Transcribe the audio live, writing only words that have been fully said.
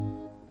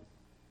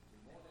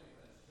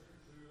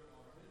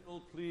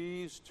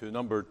please, to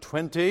number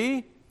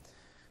 20.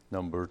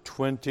 Number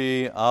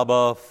 20,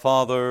 Abba,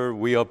 Father,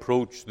 we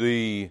approach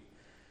Thee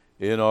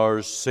in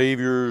our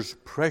Savior's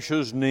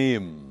precious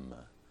name.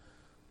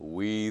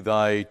 We,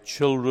 Thy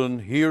children,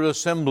 here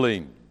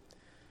assembling,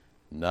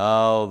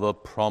 now the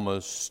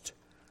promised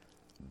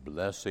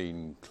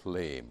blessing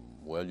claim.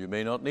 Well, you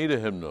may not need a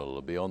hymnal,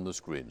 it'll be on the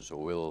screen, so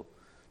we'll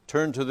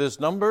turn to this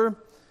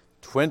number,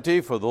 20,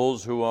 for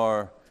those who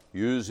are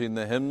using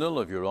the hymnal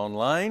if you're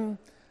online,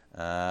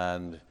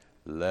 and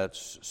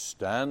let's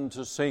stand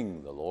to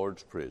sing the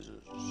Lord's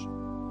praises.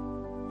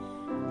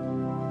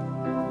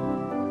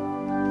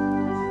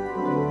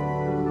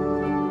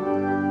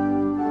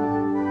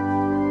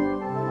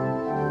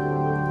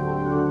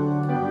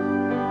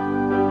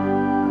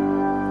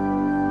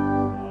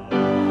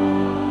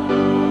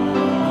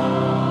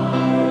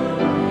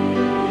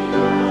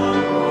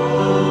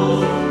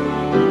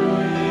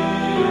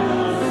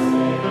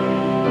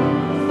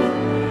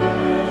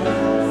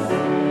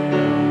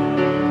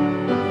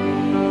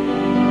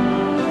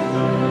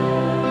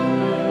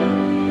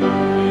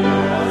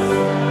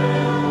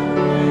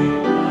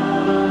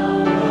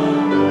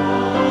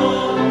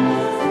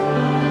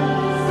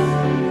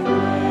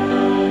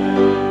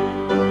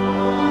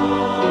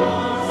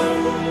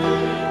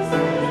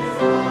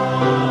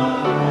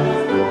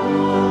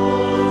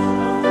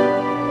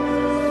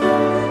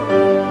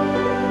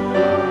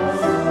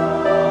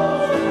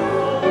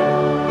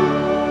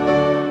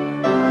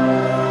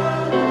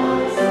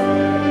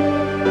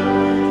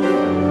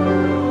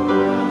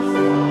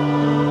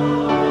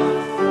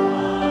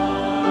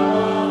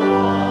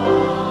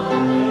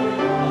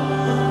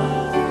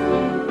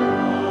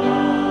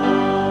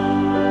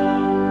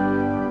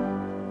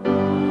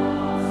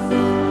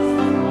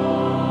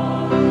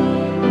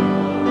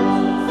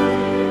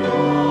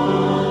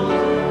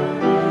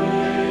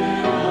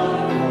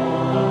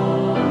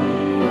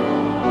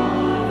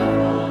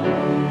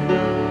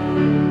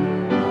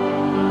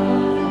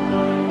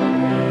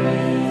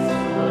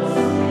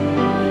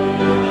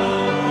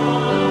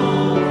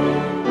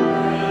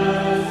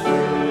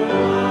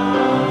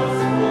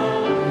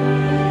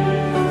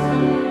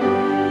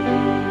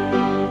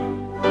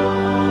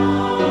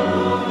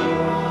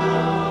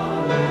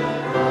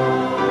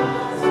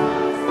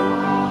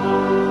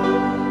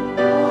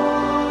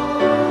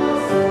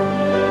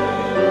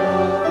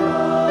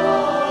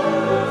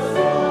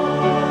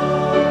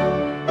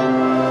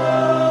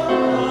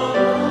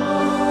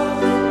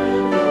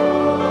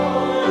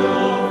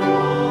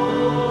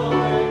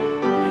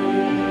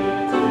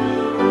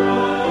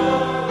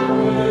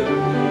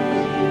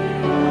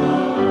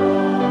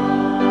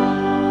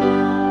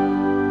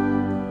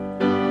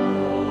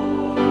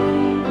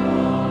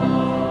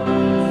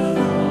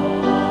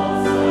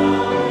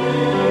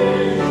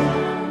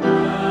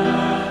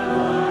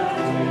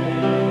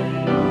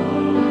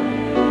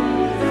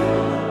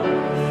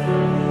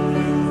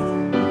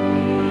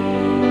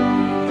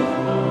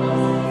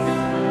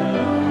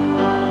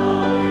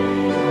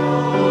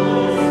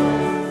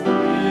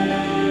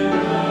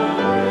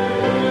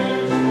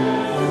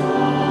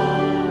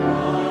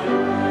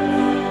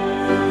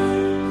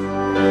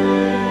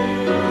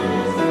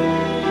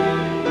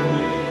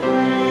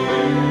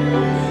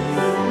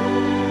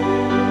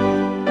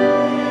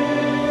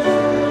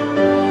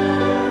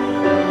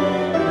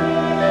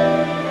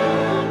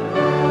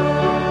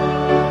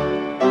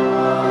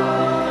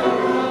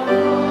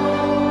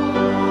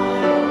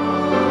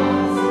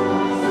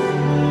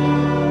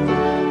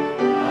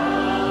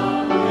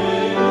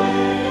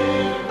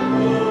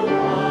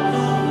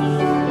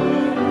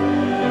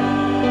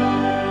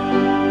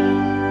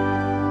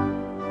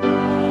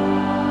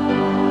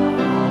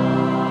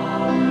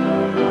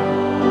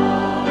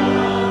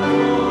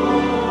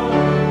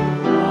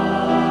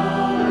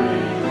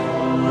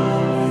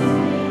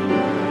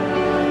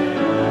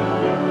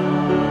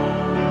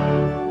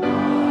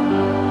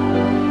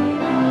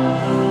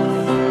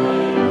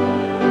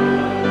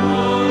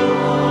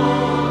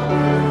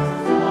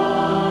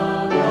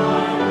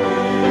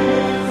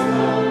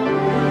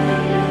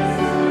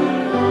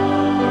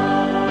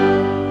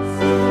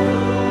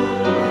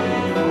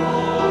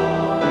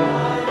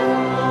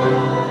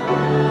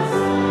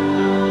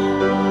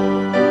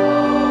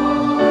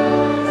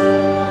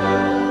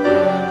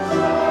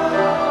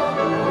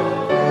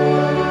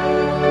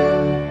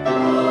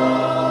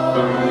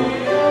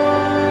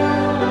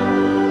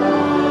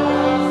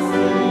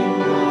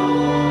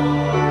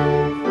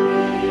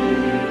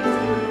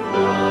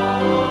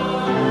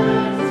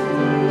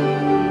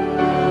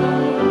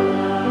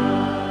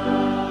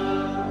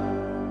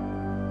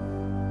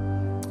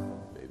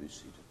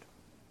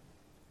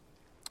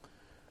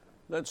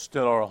 Let's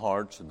still our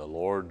hearts in the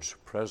Lord's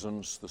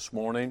presence this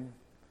morning.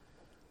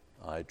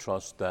 I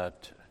trust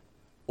that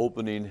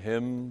opening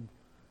hymn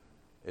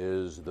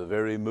is the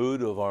very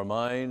mood of our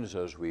minds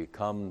as we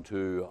come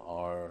to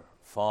our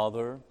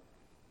Father,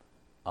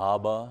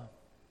 Abba,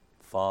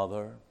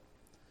 Father.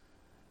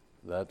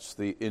 That's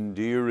the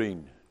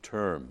endearing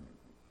term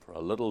for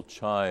a little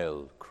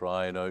child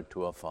crying out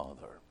to a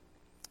father.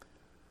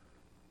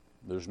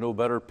 There's no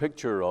better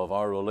picture of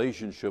our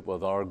relationship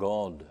with our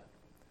God,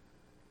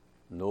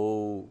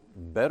 no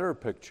better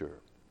picture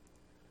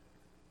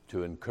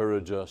to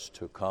encourage us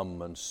to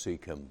come and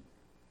seek Him.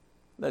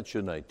 Let's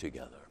unite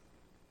together.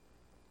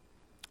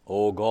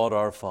 O God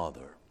our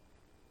Father,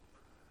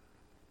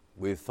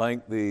 we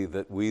thank Thee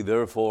that we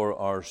therefore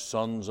are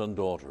sons and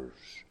daughters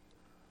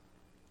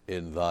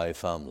in Thy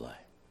family,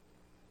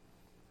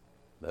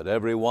 that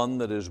every one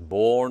that is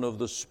born of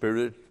the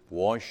Spirit,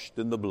 washed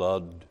in the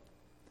blood,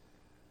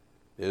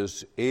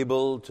 is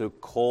able to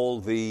call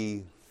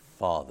Thee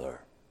Father.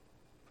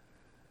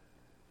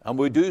 And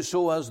we do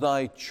so as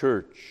Thy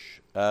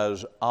church,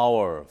 as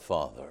our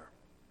Father.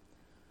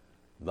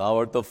 Thou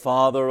art the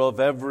Father of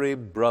every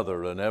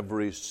brother and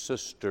every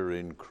sister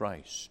in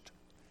Christ.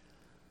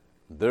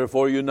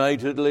 Therefore,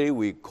 unitedly,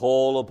 we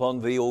call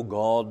upon Thee, O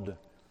God,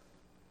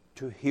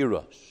 to hear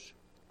us.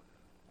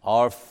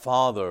 Our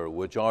Father,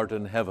 which art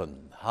in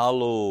heaven,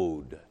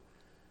 hallowed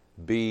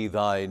be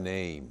Thy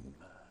name.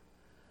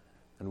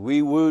 And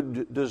we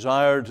would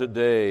desire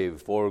today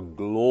for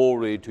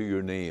glory to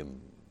Your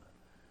name,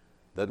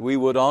 that we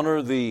would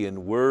honor Thee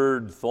in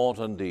word, thought,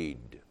 and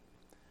deed,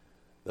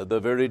 that the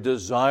very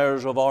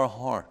desires of our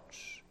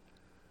hearts,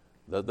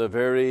 that the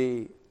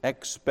very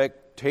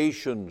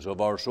expectations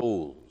of our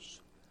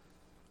souls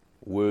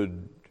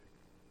would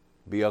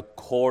be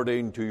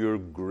according to Your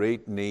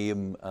great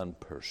name and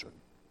person.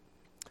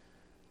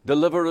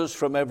 Deliver us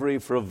from every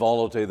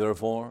frivolity,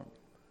 therefore.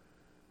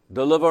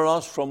 Deliver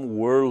us from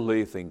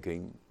worldly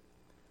thinking,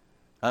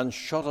 and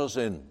shut us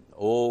in.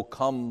 Oh,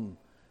 come,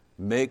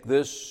 make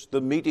this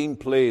the meeting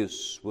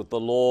place with the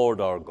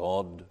Lord our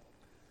God.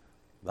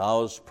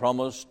 Thou hast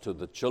promised to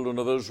the children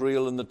of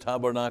Israel in the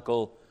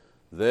tabernacle,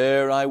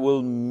 there I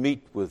will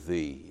meet with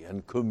Thee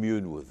and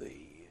commune with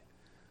Thee.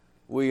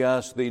 We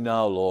ask Thee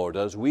now, Lord,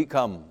 as we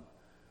come,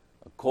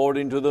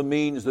 according to the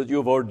means that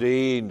You've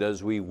ordained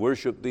as we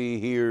worship Thee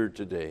here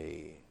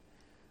today,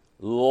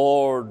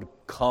 Lord,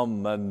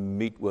 come and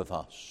meet with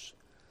us,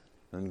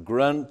 and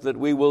grant that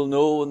we will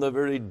know in the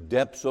very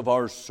depths of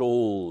our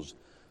souls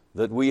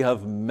that we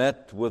have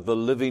met with the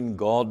living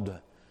God,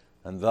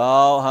 and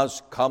Thou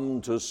hast come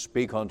to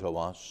speak unto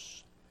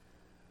us.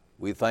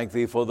 We thank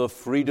Thee for the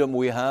freedom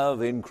we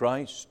have in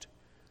Christ.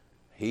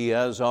 He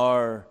as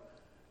our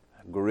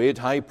great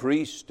high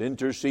priest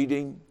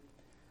interceding,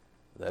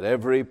 that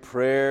every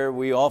prayer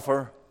we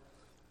offer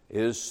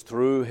is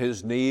through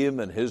His name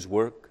and His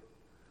work.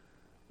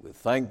 We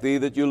thank Thee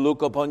that You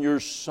look upon Your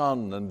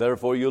Son, and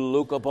therefore You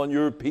look upon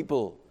Your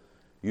people,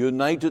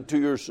 united to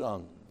Your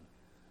Son,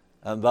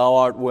 and Thou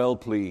art well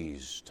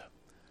pleased.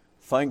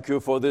 Thank You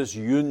for this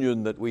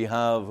union that we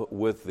have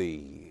with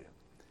Thee.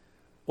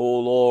 O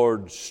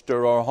Lord,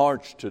 stir our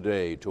hearts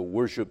today to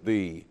worship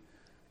Thee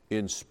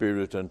in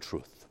spirit and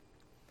truth.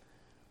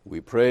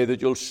 We pray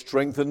that You'll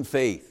strengthen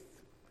faith.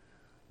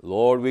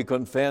 Lord, we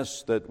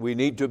confess that we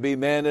need to be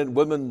men and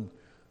women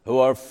who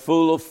are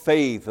full of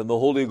faith in the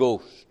Holy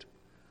Ghost.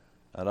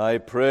 And I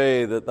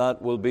pray that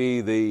that will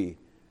be the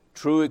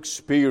true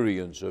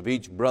experience of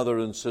each brother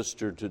and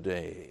sister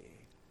today.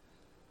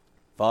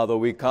 Father,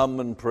 we come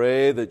and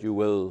pray that You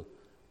will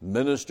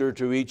minister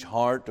to each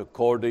heart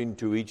according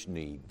to each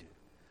need.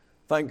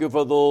 Thank You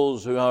for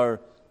those who are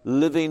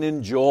living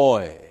in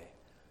joy,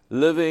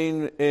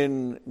 living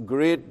in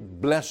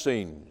great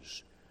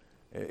blessings,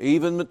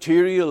 even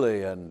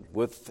materially and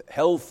with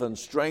health and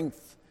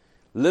strength,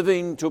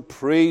 living to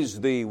praise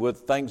Thee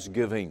with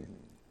thanksgiving.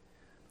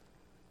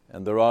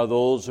 And there are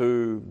those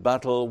who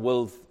battle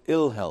with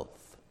ill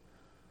health.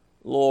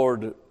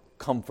 Lord,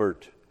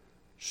 comfort,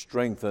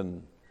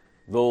 strengthen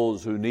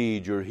those who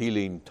need Your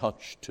healing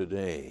touch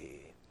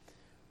today.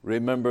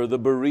 Remember the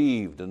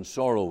bereaved and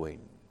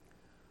sorrowing,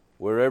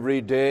 where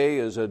every day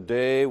is a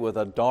day with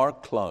a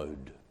dark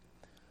cloud.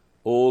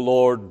 O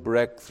Lord,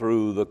 break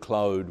through the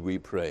cloud, we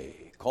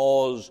pray.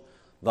 Cause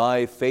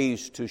Thy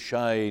face to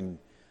shine,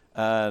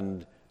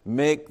 and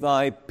make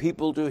Thy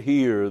people to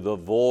hear the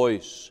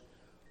voice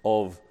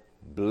of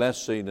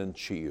blessing and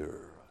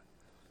cheer.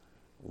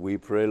 We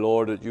pray,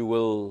 Lord, that You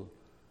will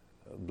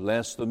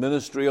bless the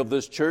ministry of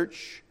this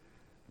church,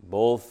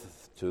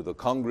 both to the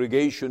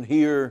congregation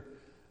here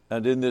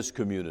and in this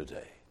community.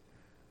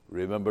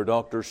 Remember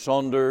Dr.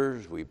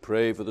 Saunders. We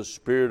pray for the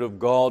Spirit of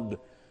God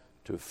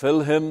to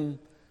fill him,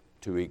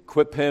 to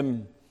equip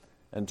him,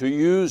 and to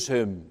use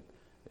him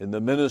in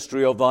the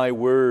ministry of Thy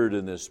word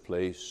in this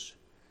place.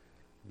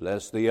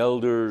 Bless the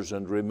elders,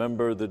 and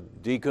remember the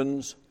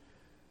deacons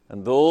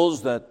and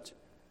those that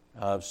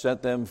have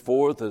set them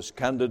forth as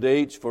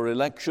candidates for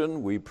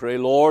election. We pray,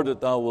 Lord,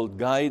 that Thou wilt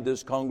guide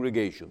this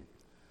congregation.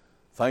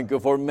 Thank You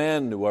for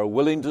men who are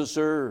willing to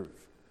serve.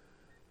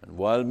 And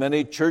while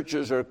many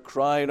churches are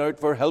crying out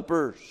for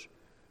helpers,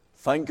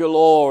 thank You,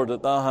 Lord,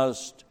 that Thou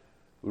hast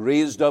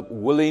raised up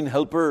willing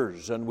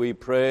helpers. And we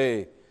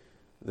pray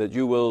that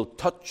You will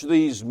touch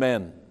these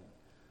men,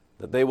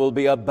 that they will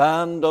be a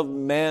band of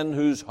men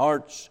whose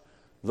hearts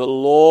the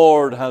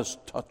Lord has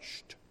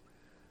touched.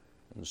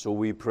 And so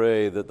we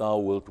pray that Thou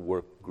wilt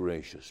work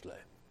graciously.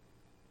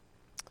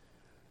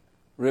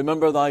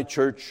 Remember thy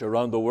church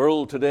around the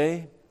world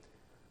today,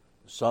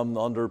 some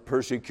under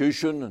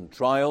persecution and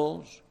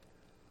trials,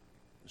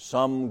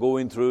 some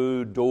going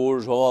through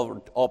doors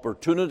of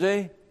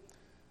opportunity.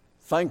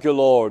 Thank you,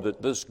 Lord,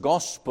 that this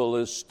gospel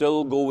is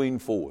still going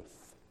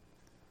forth.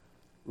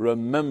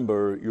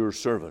 Remember your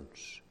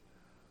servants,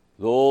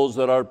 those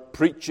that are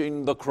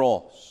preaching the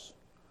cross,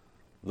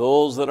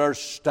 those that are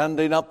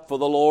standing up for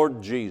the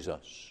Lord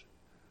Jesus,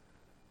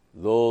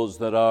 those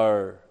that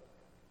are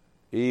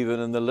even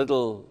in the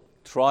little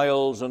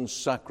trials and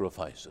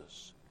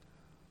sacrifices,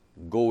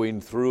 going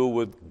through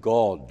with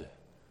God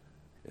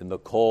in the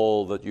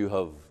call that you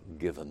have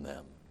given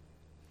them.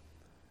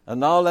 And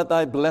now let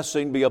thy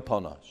blessing be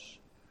upon us.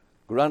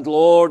 Grant,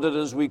 Lord, that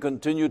as we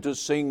continue to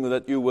sing,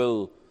 that you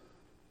will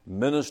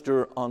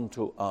minister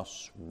unto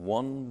us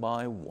one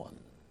by one.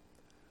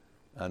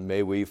 And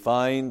may we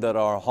find that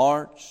our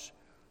hearts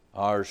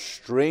are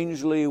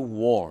strangely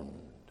warmed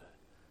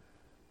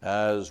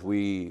as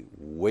we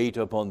wait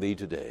upon thee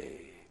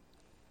today.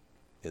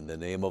 In the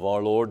name of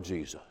our Lord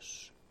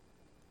Jesus.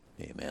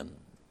 Amen.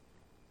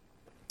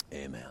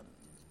 Amen.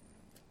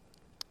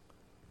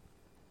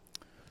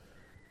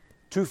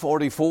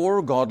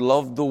 244, God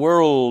loved the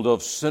world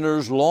of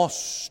sinners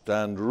lost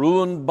and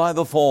ruined by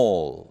the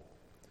fall.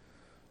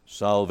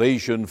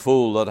 Salvation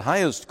full at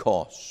highest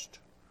cost,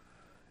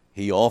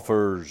 he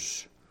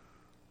offers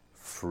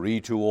free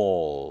to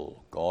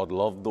all. God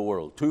loved the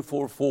world.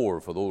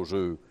 244 for those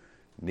who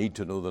need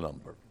to know the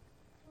number.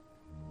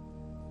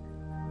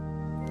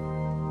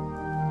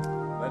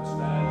 Let's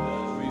stand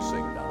as we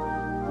sing now.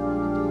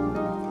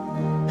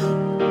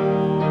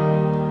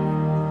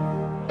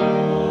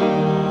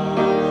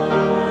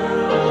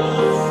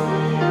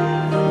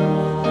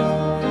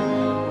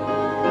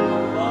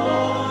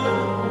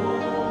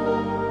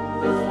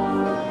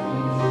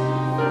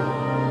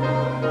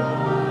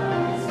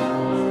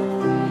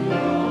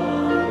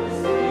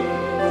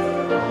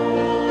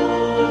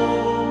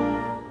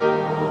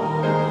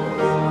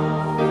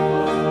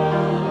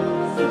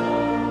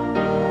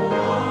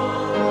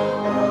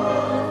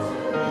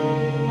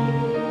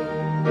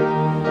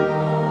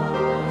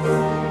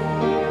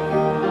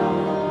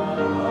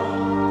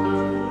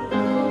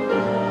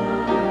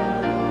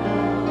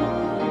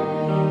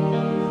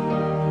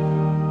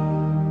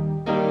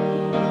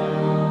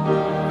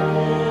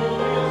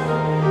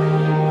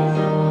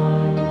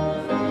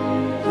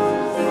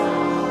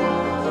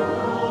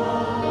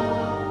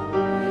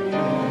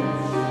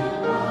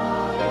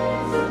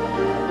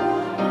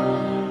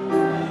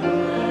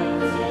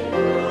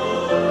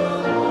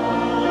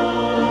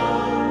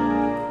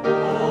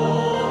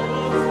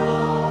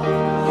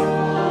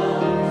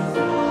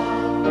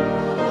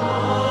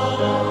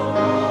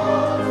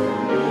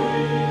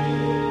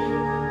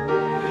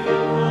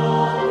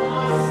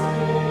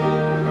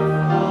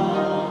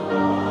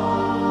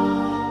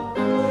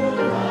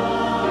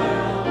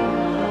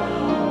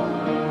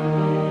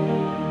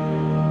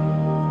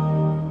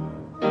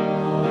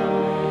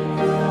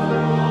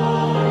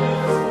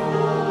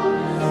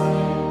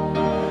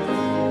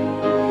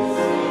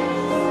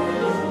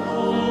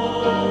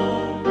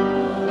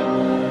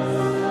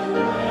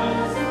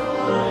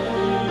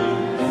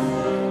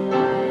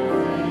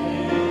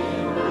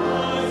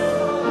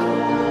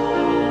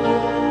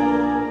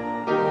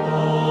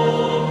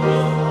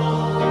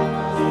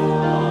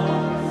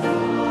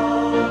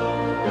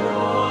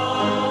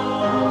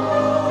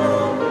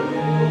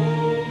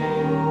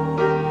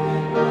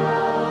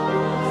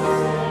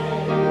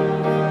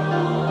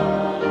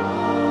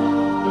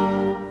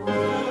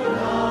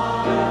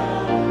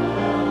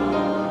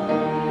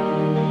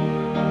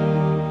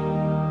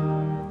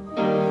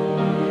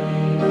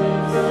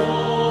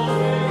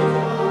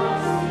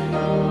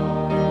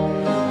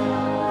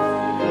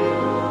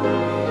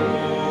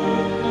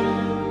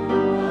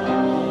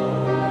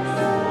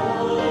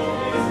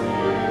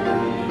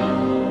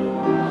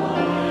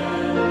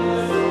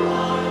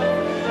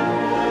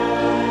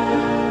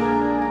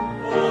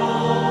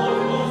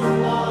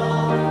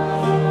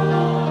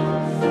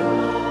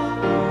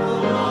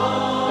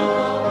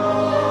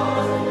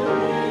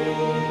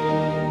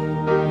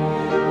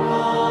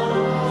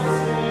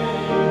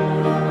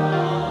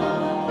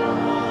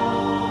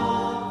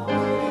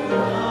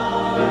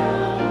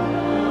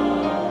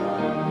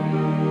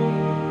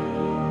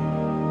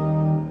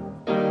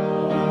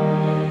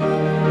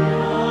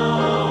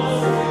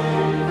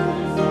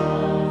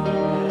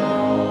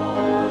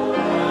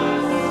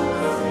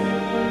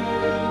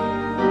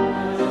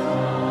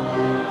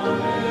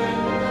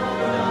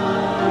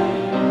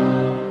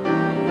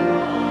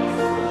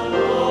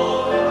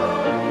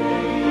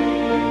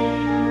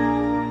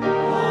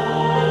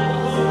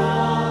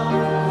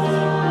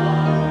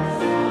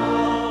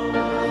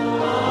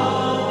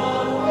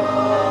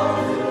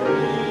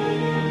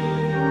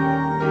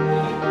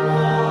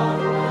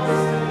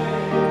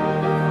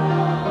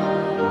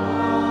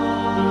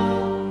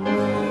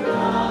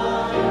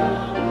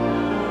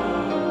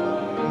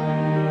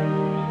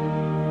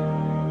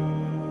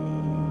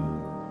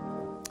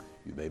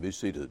 be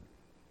seated.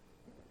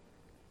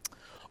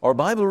 Our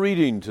Bible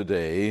reading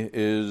today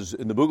is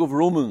in the book of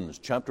Romans,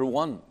 chapter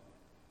 1.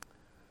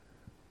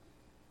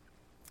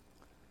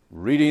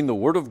 Reading the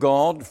Word of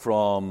God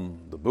from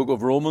the book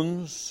of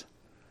Romans,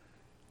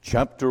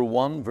 chapter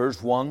 1,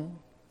 verse 1.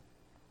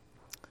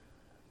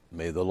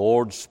 May the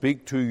Lord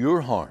speak to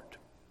your heart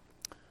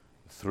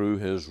through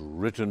His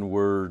written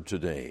Word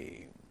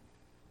today.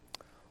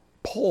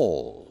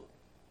 Paul,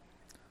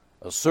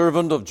 a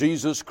servant of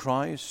Jesus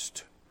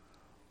Christ,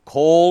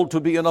 called to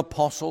be an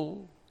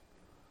apostle,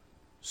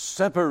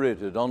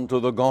 separated unto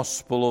the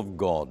gospel of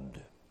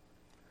God,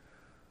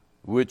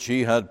 which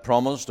He had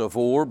promised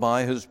afore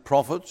by His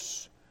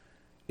prophets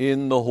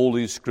in the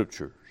Holy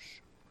Scriptures,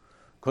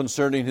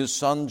 concerning His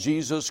Son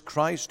Jesus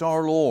Christ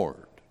our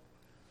Lord,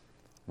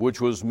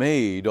 which was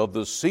made of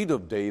the seed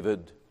of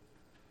David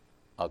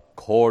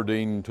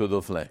according to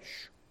the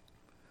flesh,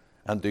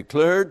 and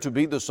declared to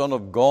be the Son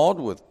of God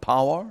with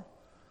power,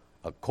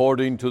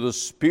 according to the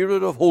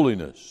Spirit of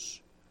holiness,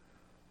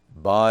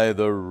 by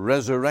the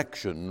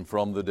resurrection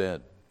from the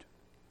dead,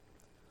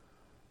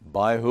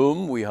 by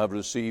whom we have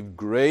received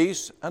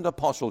grace and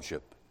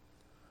apostleship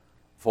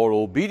for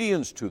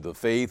obedience to the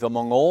faith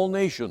among all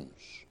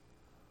nations,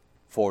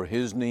 for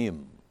His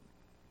name,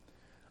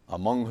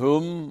 among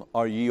whom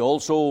are ye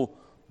also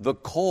the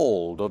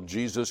called of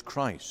Jesus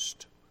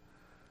Christ,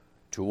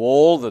 to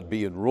all that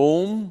be in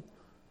Rome,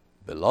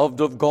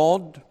 beloved of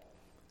God,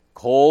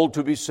 called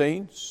to be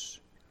saints,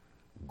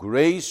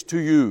 grace to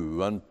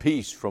you and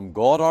peace from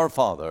God our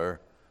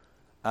Father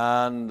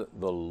and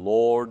the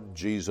Lord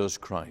Jesus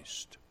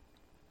Christ.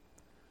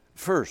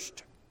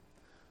 First,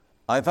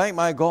 I thank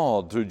my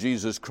God through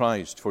Jesus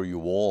Christ for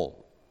you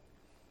all,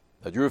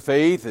 that your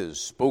faith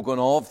is spoken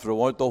of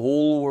throughout the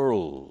whole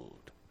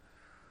world.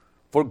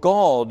 For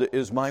God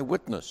is my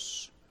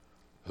witness,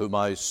 whom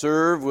I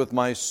serve with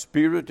my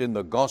spirit in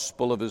the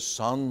gospel of His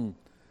Son,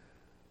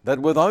 that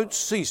without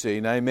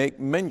ceasing I make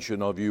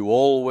mention of you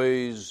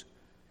always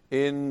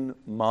in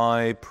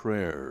my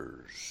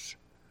prayers,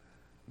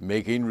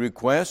 making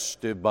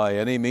request, if by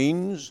any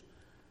means,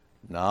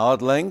 now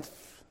at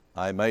length,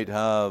 I might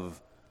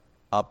have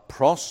a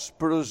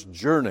prosperous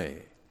journey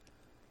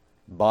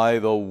by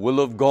the will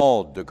of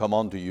God to come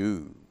unto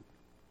you.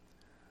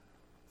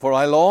 For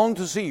I long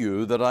to see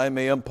you, that I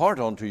may impart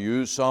unto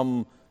you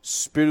some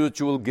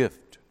spiritual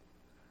gift,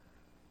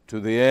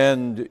 to the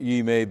end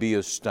ye may be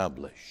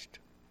established.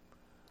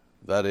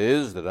 That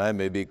is, that I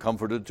may be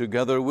comforted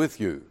together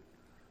with you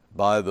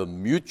by the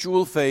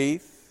mutual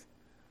faith,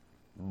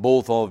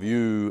 both of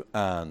you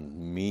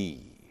and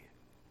me.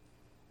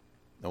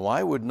 Now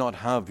I would not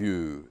have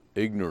you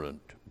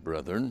ignorant,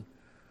 brethren,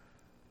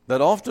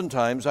 that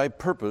oftentimes I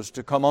purposed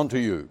to come unto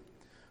you,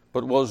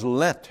 but was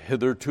let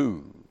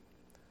hitherto,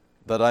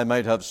 that I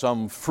might have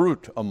some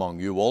fruit among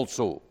you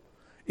also,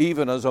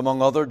 even as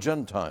among other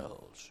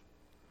Gentiles.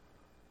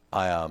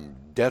 I am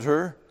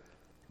debtor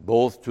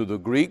both to the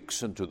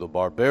Greeks and to the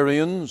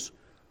barbarians,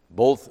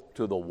 both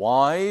to the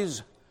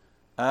wise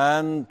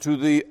and to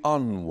the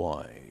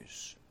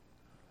unwise.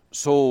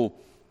 So,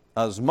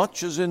 as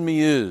much as in me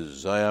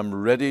is, I am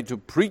ready to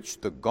preach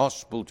the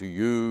gospel to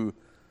you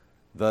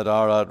that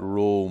are at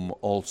Rome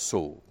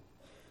also.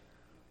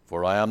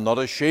 For I am not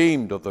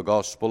ashamed of the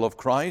gospel of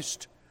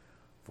Christ,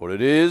 for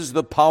it is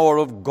the power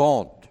of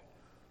God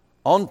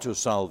unto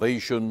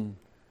salvation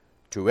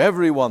to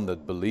everyone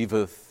that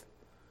believeth,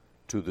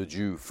 to the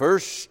Jew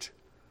first,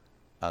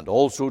 and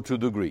also to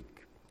the Greek.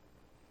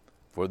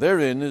 For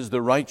therein is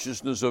the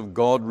righteousness of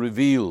God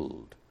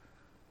revealed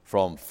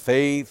from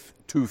faith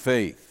to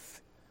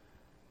faith,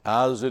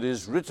 as it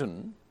is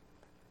written,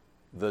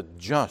 the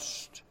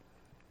just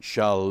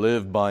shall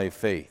live by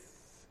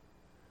faith.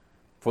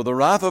 For the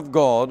wrath of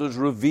God is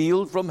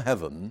revealed from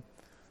heaven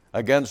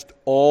against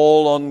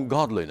all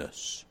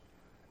ungodliness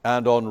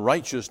and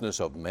unrighteousness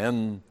of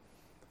men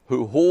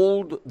who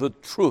hold the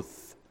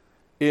truth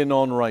in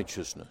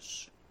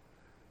unrighteousness,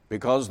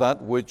 because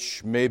that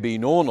which may be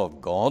known of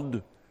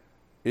God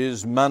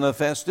is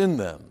manifest in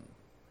them,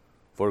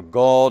 for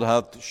God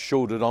hath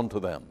showed it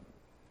unto them.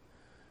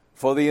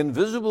 For the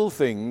invisible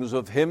things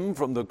of Him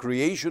from the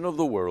creation of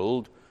the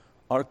world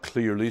are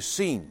clearly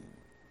seen,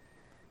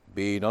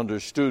 being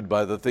understood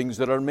by the things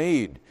that are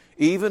made,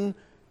 even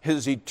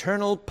His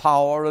eternal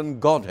power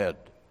and Godhead,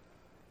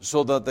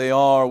 so that they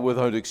are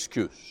without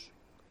excuse.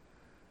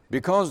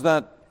 Because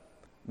that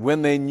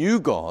when they knew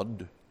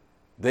God,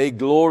 they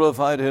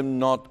glorified Him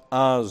not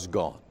as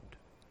God,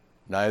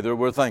 neither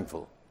were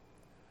thankful,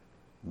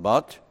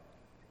 but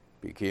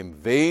became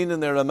vain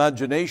in their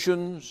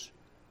imaginations,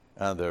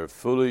 and their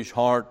foolish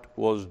heart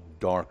was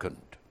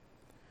darkened.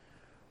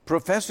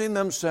 Professing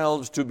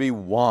themselves to be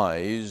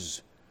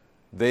wise,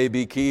 they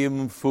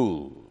became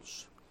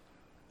fools,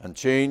 and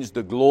changed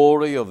the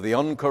glory of the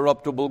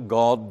uncorruptible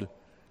God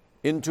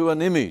into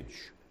an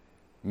image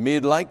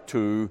made like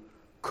to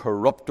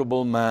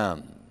corruptible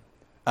man,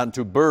 and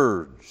to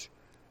birds,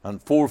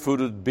 and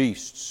four-footed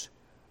beasts,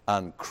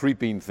 and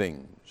creeping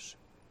things.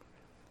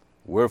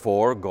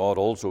 Wherefore God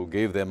also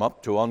gave them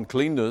up to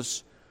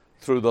uncleanness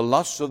through the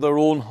lusts of their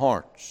own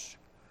hearts,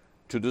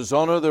 to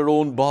dishonor their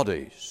own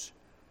bodies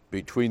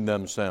between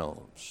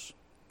themselves,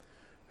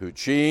 who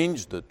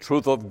changed the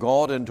truth of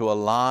God into a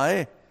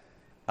lie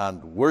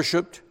and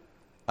worshiped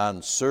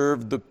and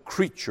served the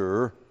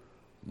creature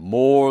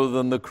more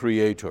than the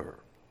Creator,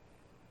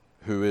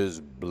 who is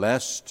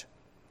blessed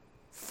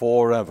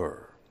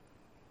forever.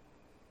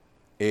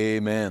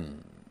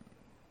 Amen.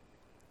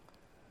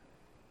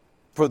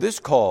 For this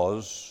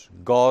cause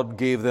God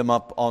gave them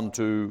up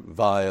unto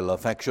vile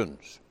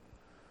affections.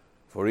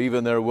 For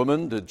even their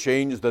women did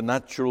change the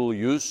natural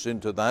use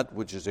into that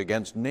which is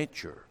against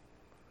nature.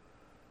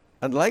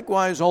 And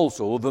likewise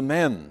also the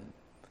men,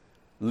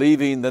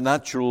 leaving the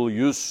natural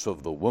use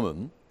of the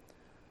woman,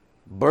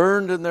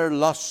 burned in their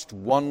lust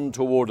one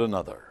toward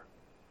another,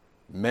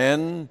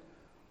 men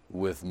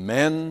with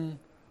men,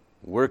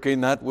 working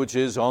that which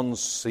is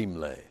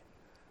unseemly,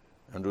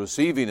 and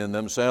receiving in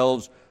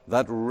themselves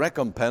that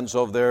recompense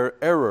of their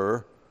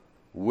error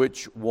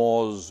which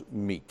was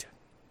meet.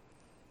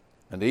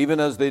 And even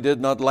as they did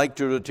not like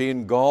to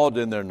retain God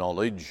in their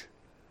knowledge,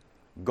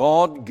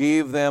 God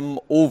gave them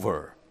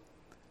over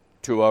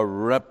to a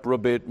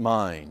reprobate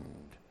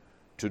mind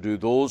to do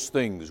those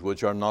things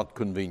which are not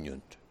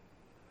convenient,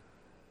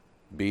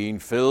 being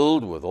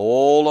filled with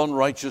all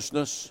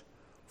unrighteousness,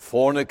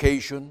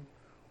 fornication,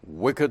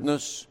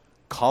 wickedness,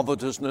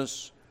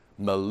 covetousness,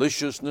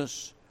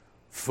 maliciousness,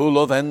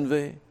 full of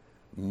envy,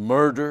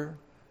 murder,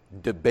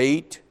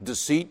 debate,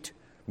 deceit,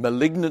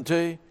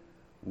 malignity,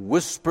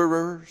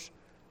 whisperers,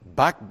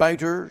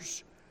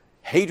 backbiters,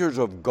 haters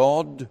of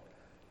God,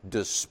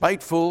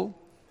 despiteful,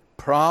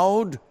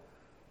 proud,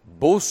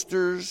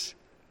 boasters,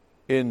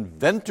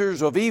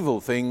 inventors of evil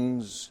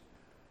things,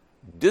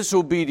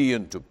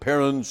 disobedient to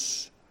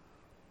parents,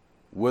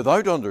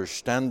 without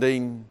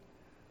understanding,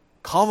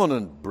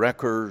 covenant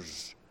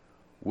breakers,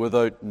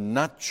 without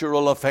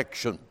natural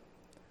affection,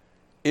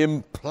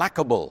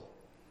 implacable,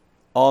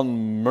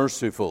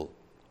 unmerciful,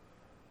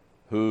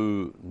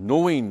 who,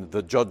 knowing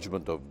the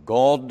judgment of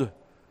God,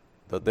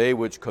 that they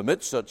which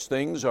commit such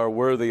things are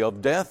worthy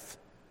of death,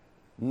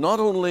 not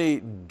only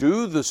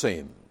do the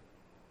same,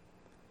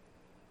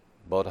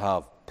 but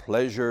have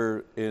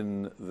pleasure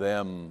in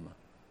them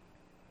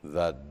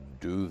that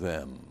do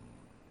them.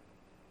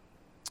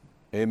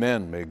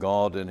 Amen. May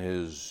God in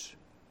His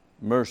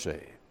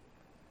mercy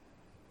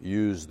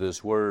use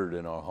this word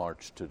in our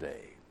hearts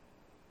today.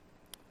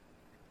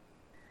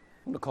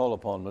 I'm going to call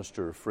upon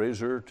Mr.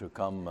 Fraser to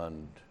come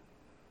and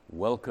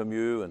welcome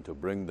you and to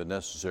bring the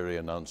necessary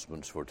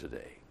announcements for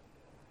today.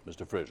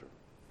 Mr. Fraser.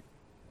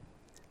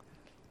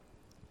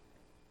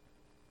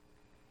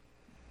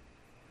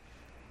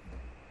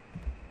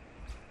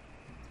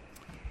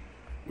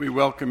 We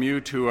welcome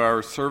you to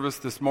our service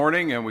this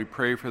morning, and we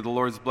pray for the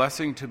Lord's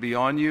blessing to be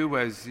on you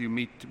as you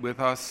meet with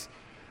us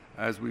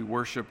as we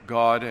worship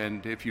God.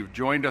 And if you've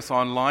joined us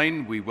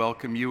online, we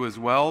welcome you as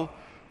well.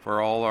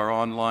 For all our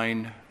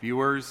online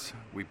viewers,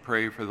 we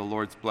pray for the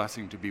Lord's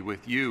blessing to be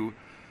with you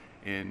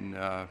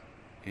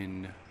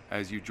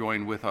as you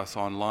join with us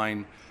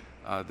online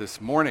this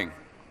morning.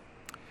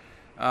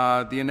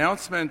 The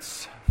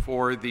announcements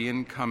for the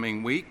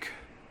incoming week.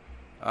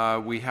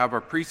 We have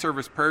our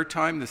pre-service prayer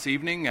time this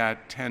evening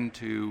at 10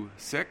 to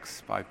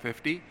 6,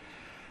 5:50,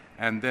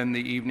 and then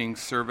the evening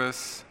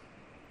service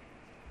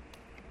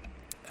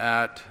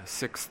at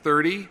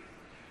 6:30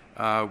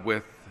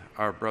 with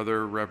our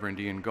brother Reverend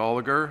Ian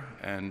Gallagher,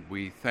 and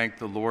we thank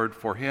the Lord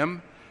for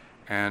him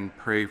and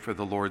pray for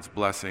the Lord's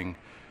blessing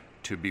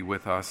to be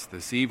with us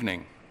this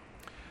evening.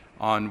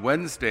 On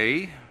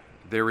Wednesday,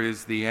 there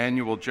is the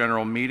annual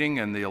general meeting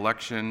and the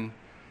election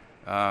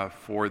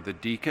for the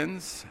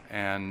deacons,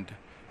 and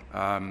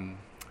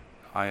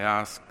I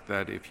ask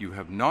that if you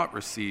have not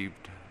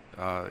received,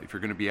 if you're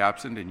going to be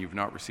absent and you've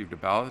not received a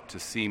ballot, to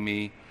see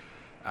me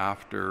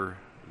after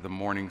the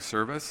morning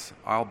service.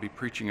 I'll be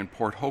preaching in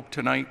Port Hope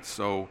tonight,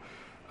 so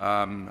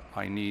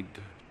I need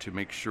to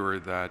make sure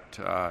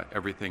that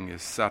everything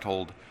is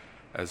settled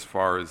as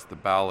far as the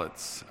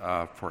ballots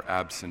for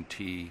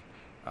absentee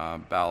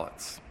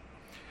ballots.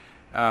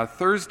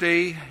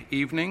 Thursday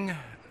evening,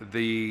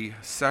 the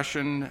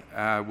session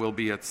will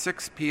be at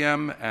 6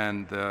 p.m.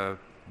 and the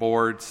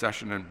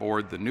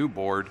the new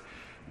board,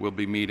 will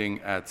be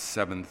meeting at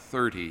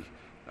 7:30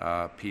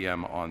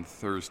 p.m. on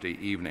Thursday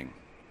evening.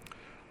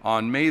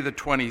 On May the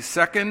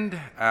 22nd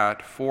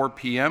at 4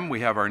 p.m., we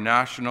have our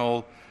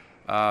national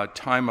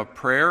time of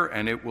prayer,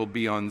 and it will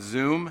be on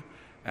Zoom,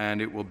 and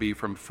it will be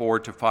from 4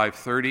 to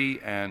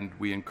 5:30, and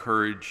we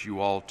encourage you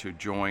all to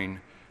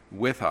join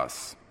with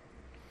us.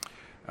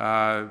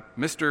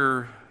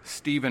 Mr.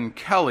 Stephen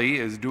Kelly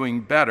is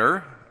doing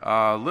better,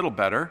 a little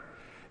better.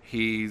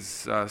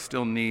 He's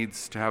still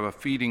needs to have a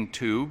feeding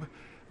tube,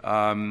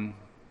 and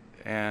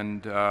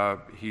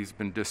he's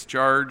been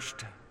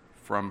discharged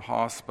from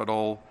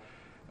hospital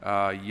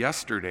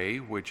yesterday,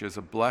 which is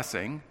a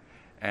blessing.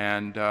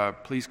 And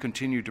please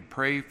continue to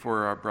pray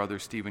for our brother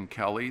Stephen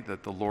Kelly,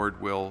 that the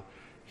Lord will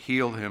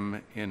heal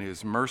him in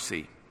His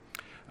mercy.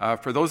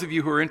 For those of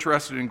you who are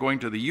interested in going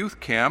to the youth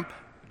camp,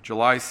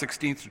 July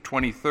 16th to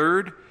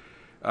 23rd,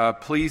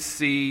 Please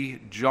see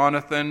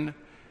Jonathan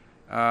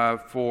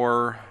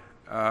for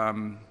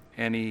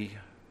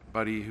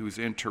anybody who's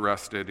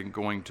interested in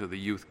going to the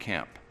youth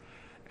camp.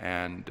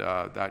 And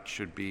that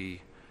should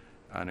be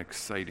an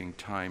exciting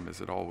time, as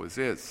it always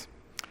is.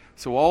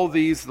 So all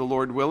these, the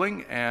Lord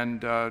willing,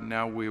 and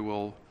now we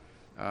will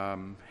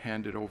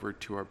hand it over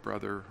to our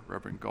brother,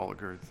 Reverend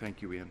Gallagher.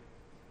 Thank you, Ian.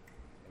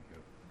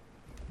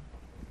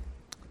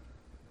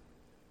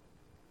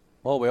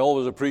 Well, we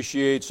always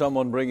appreciate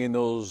someone bringing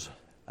those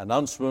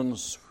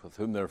announcements with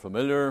whom they're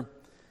familiar.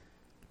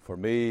 For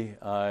me,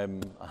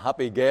 I'm a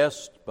happy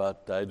guest,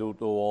 but I don't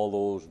know all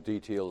those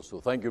details. So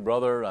thank you,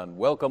 brother, and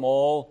welcome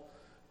all.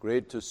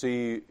 Great to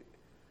see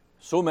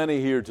so many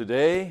here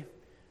today,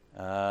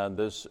 and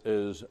this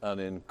is an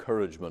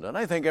encouragement. And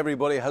I think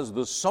everybody has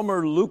the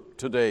summer look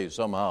today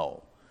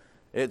somehow.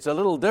 It's a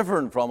little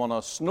different from on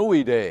a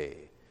snowy day.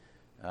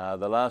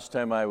 The last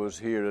time I was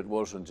here, it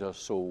wasn't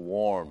just so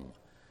warm.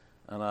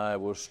 And I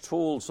was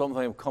told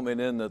something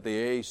coming in that the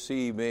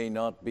AC may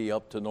not be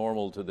up to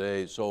normal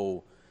today,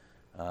 so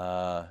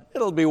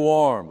it'll be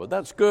warm, but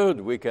that's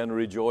good. We can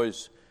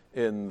rejoice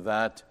in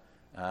that.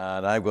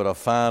 And I've got a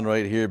fan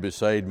right here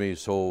beside me,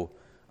 so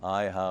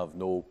I have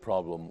no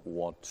problem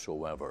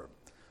whatsoever.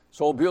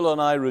 So Beulah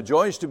and I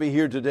rejoice to be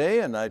here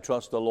today, and I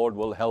trust the Lord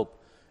will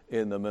help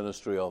in the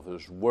ministry of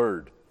His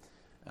Word.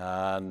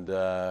 And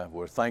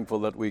we're thankful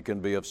that we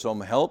can be of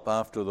some help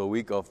after the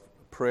week of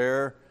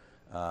prayer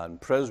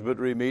and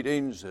presbytery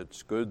meetings.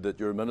 It's good that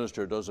your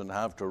minister doesn't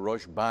have to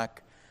rush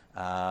back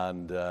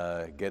and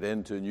get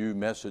into new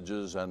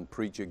messages and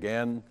preach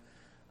again.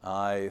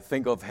 I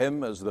think of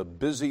him as the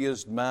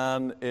busiest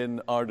man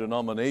in our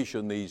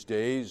denomination these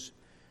days,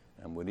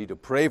 and we need to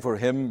pray for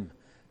him.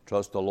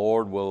 Trust the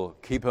Lord will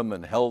keep him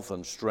in health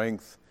and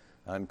strength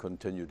and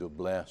continue to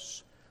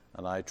bless.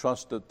 And I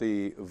trust that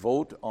the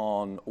vote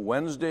on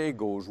Wednesday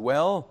goes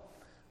well.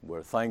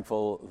 We're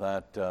thankful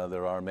that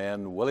there are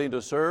men willing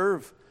to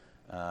serve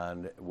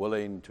and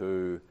willing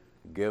to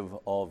give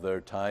of their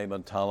time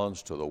and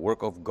talents to the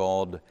work of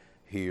God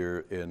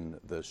here in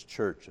this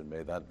church. And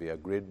may that be a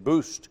great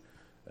boost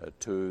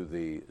to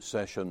the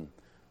session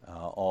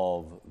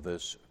of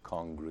this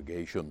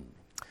congregation.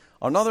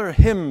 Another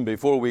hymn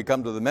before we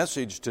come to the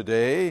message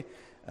today,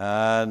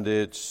 and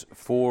it's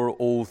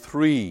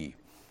 403.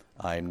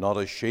 I'm not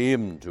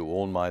ashamed to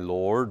own my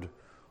Lord,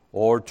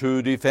 or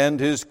to defend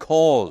His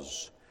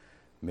cause,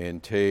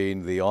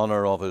 maintain the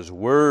honor of His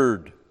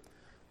word,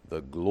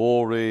 the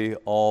glory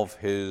of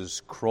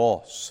His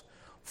cross.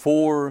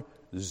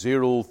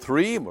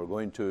 403, and we're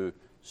going to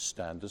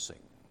stand to sing.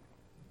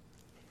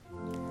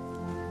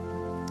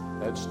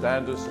 Let's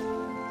stand to sing.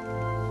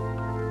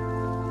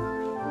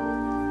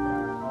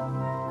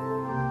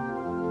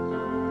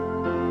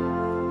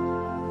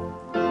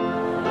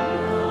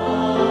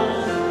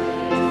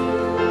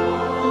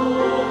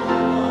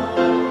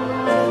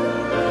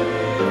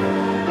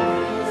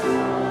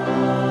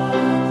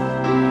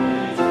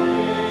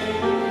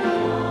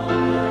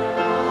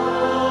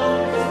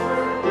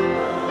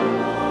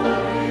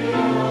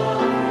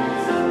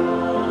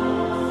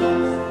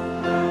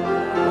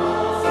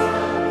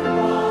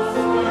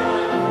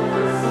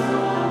 Cross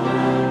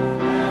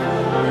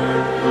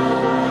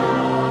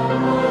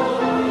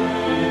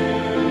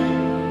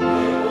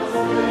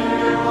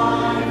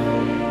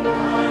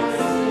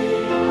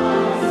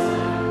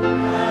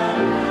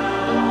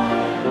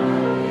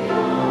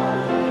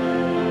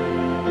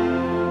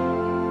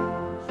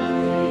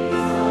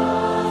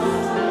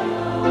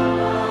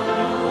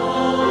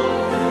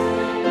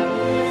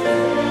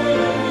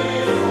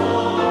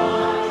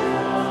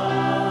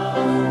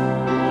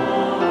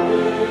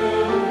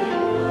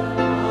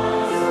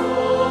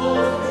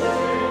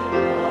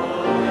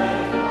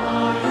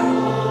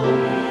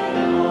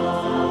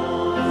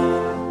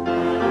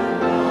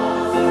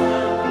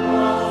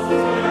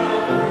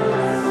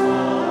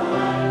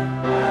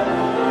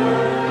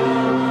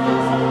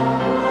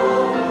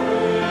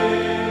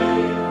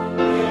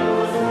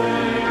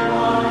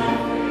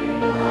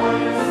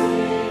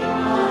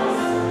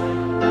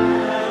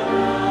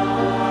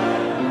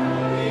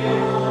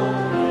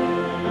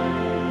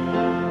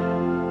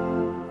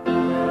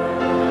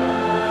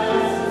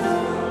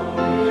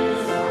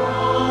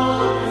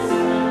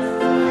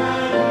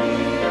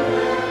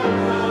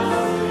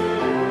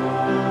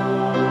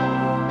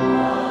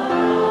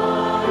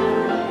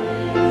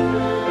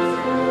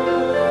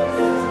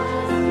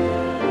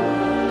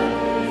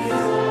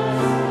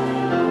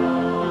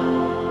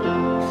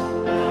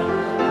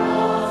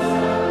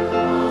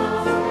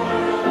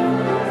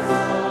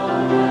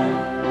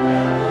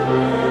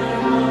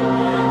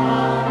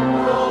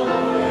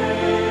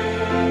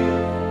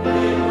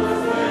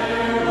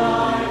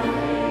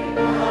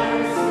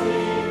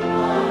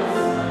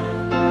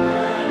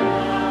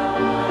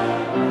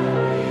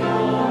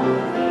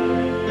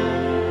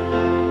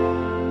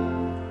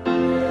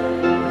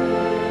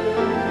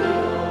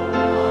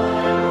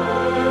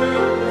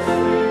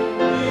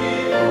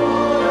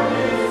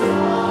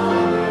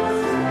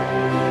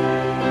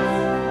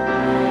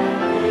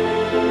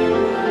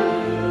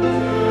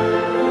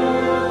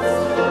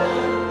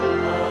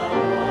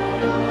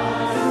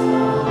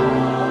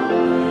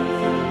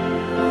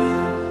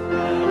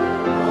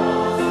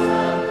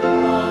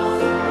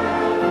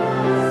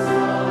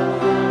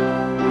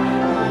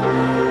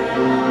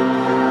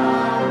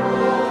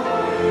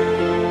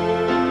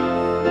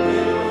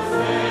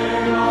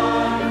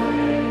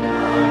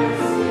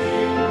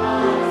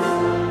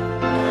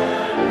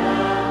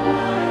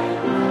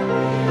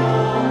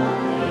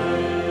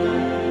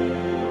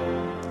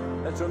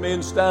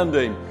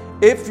standing.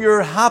 If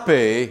you're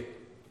happy,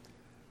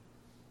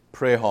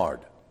 pray hard.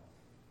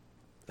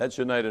 Let's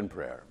unite in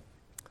prayer.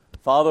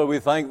 Father, we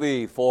thank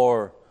Thee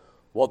for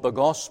what the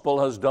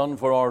gospel has done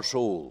for our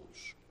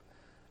souls.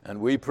 And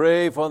we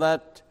pray for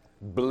that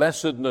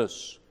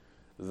blessedness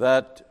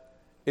that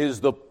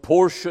is the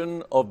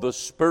portion of the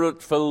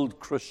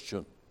Spirit-filled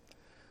Christian,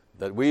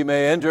 that we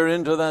may enter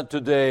into that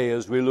today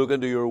as we look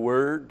into Your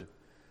Word,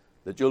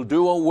 that You'll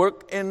do a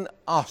work in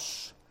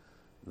us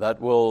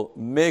that will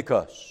make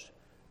us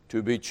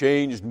to be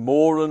changed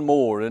more and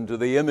more into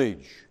the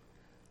image,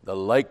 the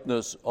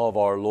likeness of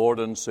our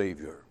Lord and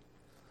Savior.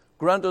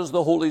 Grant us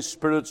the Holy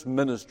Spirit's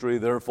ministry,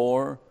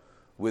 therefore,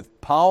 with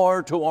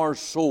power to our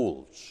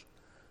souls,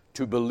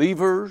 to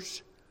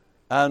believers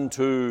and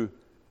to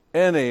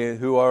any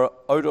who are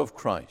out of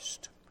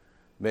Christ.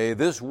 May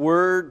this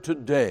word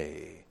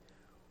today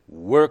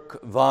work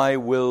Thy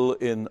will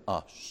in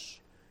us.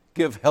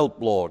 Give help,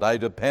 Lord. I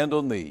depend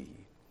on Thee,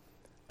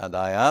 and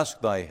I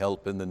ask Thy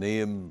help in the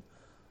name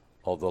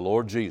of the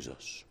Lord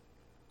Jesus.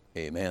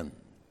 Amen.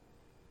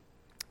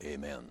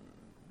 Amen.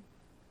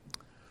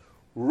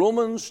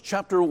 Romans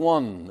chapter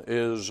 1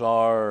 is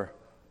our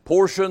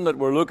portion that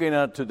we're looking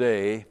at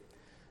today.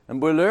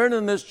 And we learn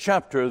in this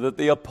chapter that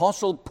the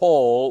Apostle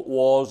Paul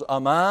was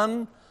a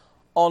man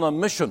on a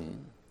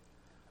mission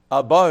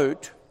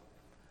about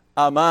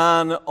a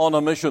man on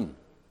a mission.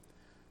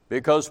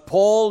 Because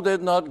Paul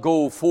did not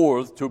go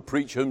forth to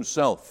preach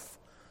himself,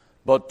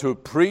 but to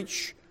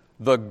preach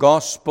the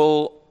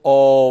gospel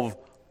of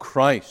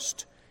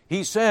Christ.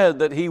 He said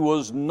that he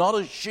was not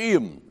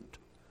ashamed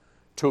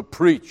to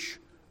preach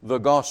the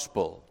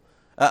gospel.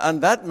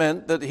 And that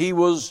meant that he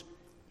was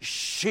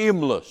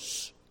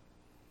shameless.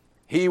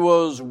 He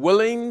was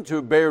willing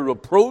to bear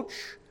reproach,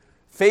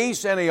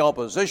 face any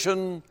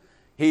opposition.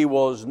 He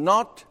was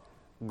not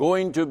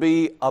going to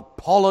be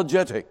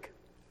apologetic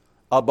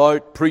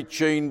about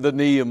preaching the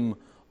name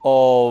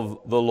of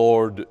the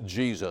Lord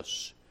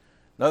Jesus.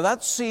 Now,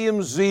 that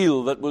same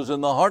zeal that was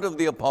in the heart of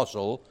the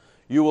apostle,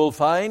 you will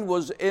find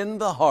was in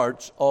the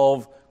hearts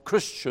of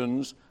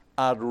Christians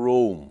at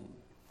Rome.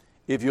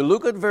 If you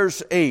look at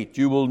verse 8,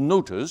 you will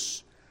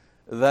notice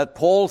that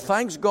Paul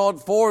thanks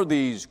God for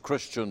these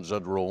Christians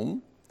at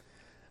Rome,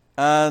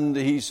 and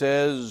he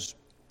says,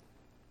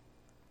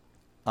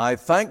 I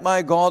thank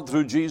my God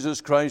through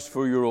Jesus Christ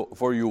for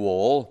you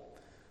all,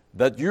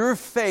 that your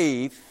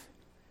faith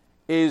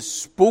is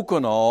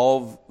spoken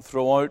of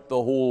throughout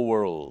the whole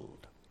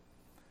world.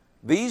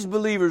 These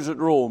believers at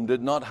Rome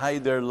did not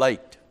hide their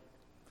light.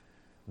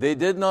 They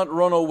did not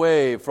run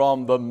away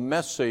from the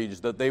message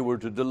that they were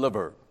to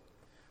deliver.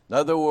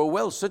 Now, they were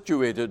well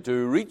situated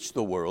to reach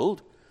the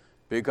world,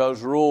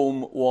 because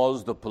Rome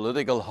was the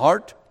political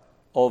heart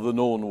of the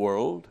known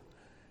world.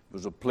 It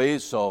was a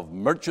place of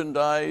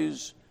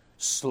merchandise,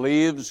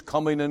 slaves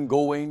coming and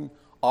going,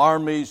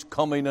 armies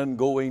coming and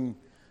going.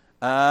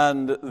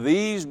 And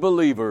these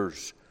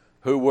believers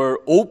who were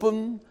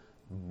open,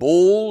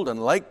 bold,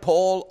 and like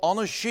Paul,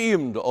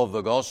 unashamed of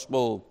the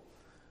gospel,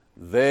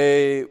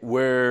 they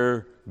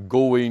were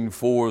going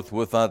forth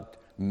with that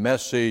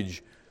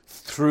message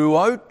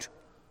throughout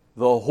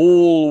the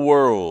whole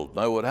world.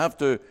 I would have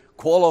to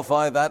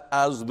qualify that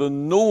as the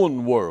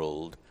known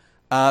world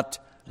at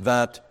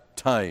that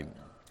time.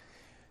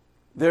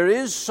 There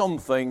is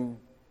something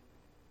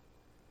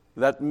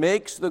that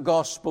makes the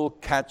gospel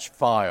catch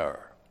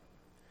fire.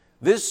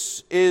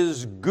 This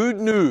is good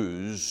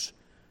news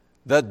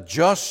that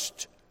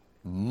just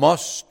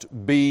must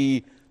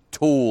be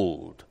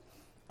told.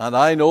 And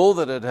I know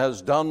that it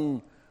has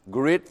done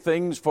great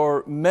things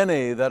for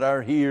many that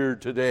are here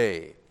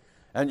today.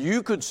 And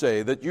you could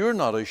say that you're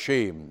not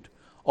ashamed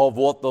of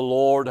what the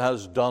Lord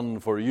has done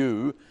for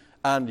you.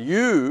 And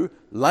you,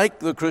 like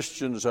the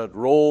Christians at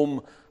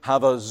Rome,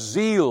 have a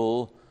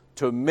zeal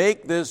to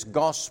make this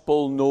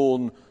gospel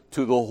known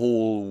to the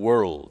whole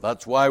world.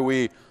 That's why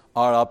we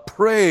are a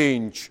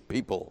praying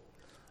people.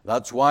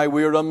 That's why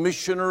we're a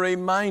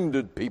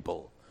missionary-minded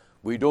people.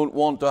 We don't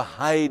want to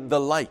hide the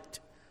light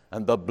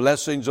and the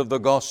blessings of the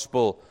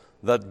gospel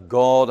that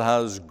God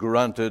has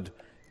granted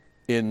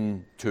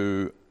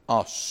into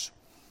us.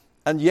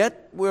 And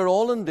yet we're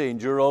all in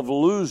danger of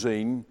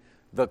losing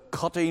the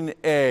cutting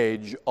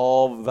edge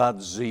of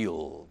that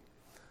zeal.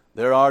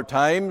 There are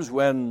times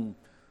when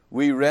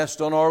we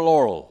rest on our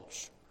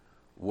laurels,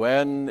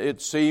 when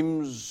it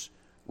seems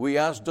we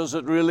ask, does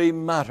it really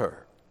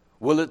matter?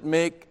 Will it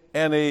make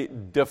any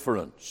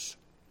difference?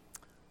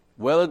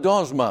 Well, it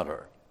does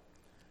matter,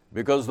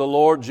 because the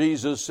Lord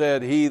Jesus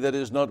said, he that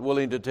is not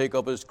willing to take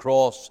up his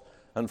cross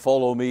and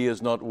follow me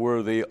is not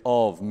worthy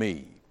of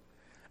me.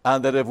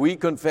 And that if we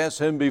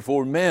confess him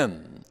before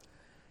men,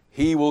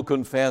 he will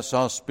confess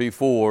us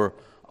before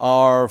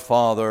our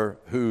Father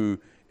who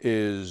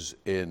is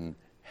in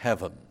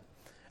heaven.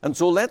 And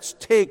so let's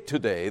take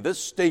today this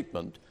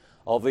statement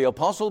of the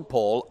Apostle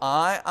Paul,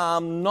 I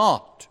am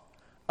not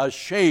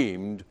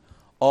ashamed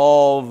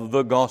of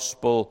the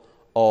gospel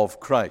of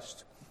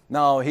Christ.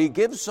 Now, he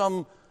gives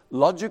some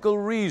logical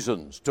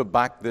reasons to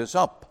back this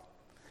up.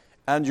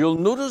 And you'll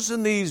notice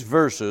in these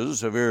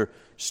verses, if you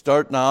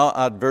start now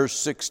at verse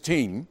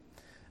 16,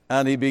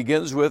 and he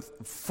begins with,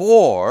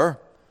 "For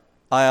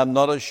I am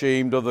not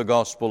ashamed of the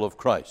gospel of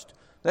Christ."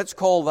 Let's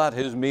call that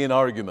his main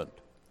argument.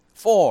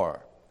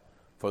 For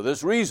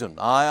this reason,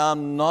 I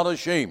am not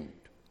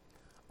ashamed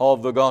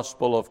of the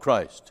gospel of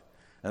Christ.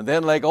 And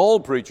then, like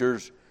all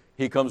preachers,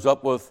 he comes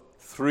up with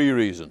 3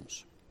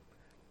 reasons.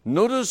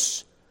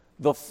 Notice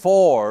the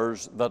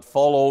fors that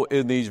follow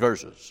in these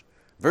verses.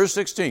 Verse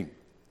 16,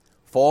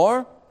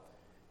 "For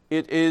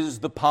it is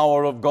the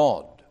power of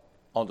God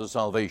unto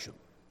salvation."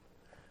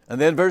 And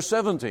then verse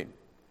 17,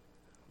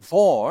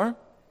 "For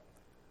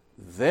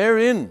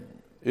therein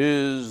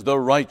is the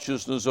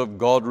righteousness of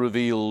God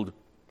revealed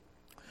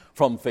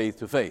from faith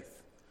to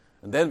faith."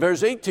 And then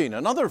verse 18,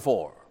 another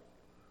 "for."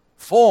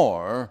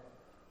 "For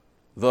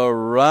the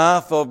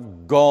wrath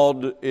of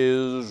God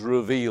is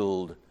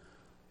revealed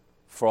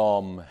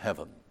from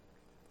heaven."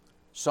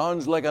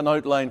 Sounds like an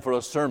outline for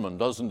a sermon,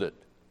 doesn't it?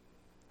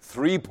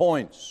 3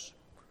 points,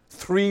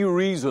 3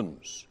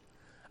 reasons,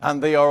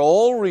 and they are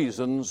all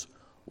reasons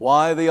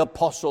why the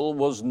apostle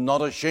was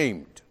not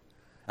ashamed,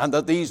 and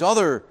that these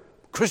other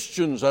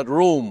Christians at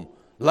Rome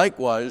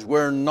likewise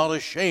were not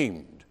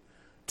ashamed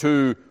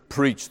to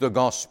preach the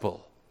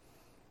gospel.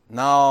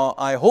 Now,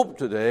 I hope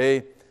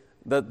today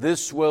that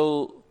this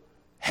will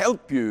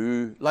help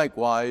you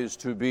likewise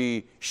to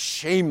be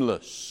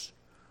shameless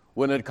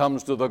when it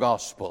comes to the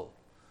gospel,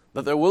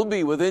 that there will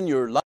be within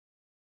your life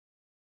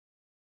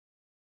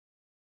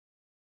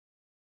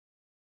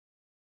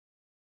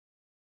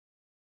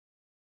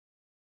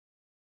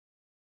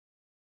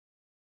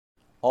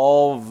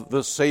of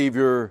the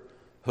Savior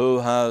who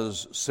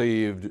has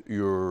saved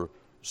your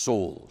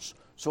souls.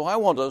 So I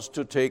want us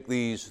to take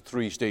these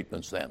 3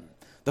 statements then.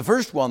 The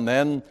first one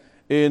then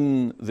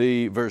in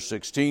the verse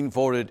 16,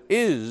 "For it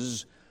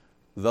is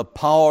the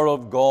power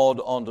of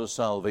God unto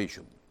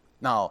salvation."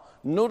 Now,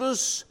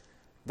 notice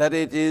that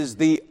it is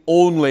the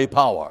only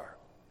power.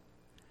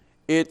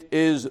 It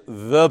is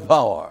the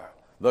power.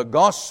 The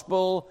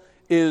gospel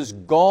is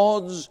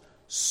God's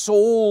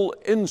sole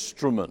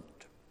instrument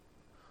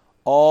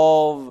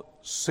of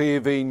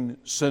saving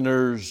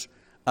sinners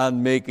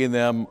and making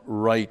them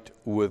right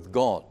with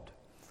God.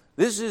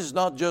 This is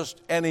not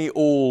just any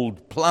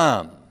old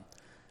plan,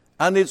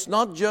 and it's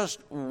not just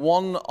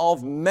one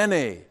of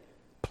many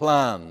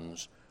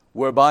plans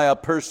whereby a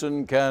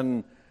person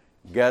can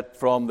get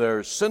from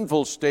their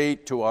sinful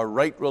state to a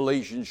right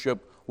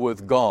relationship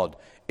with God.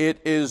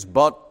 It is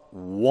but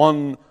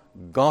one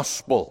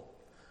gospel,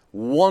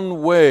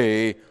 one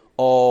way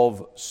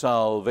of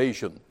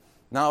salvation.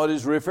 Now, it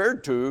is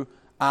referred to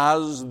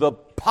as the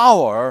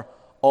power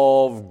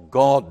of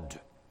God.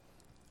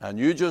 And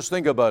you just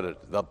think about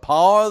it. The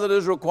power that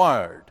is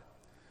required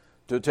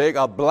to take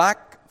a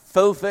black,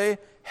 filthy,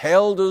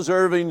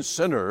 hell-deserving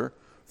sinner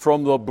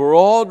from the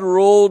broad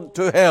road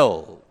to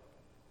hell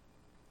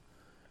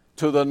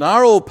to the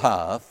narrow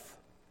path,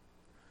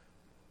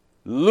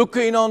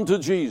 looking unto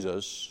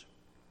Jesus,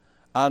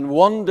 and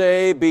one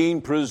day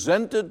being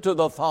presented to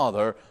the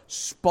Father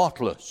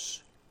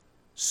spotless,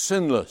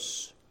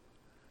 sinless,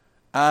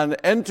 and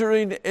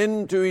entering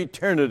into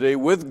eternity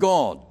with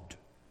God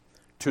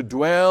to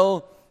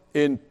dwell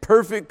in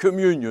perfect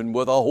communion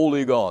with a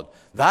holy God.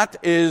 That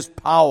is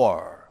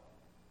power.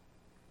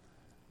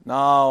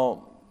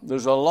 Now,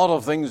 there's a lot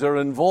of things that are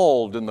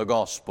involved in the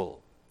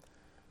gospel.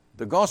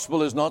 The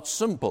gospel is not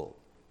simple.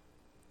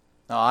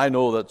 Now, I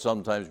know that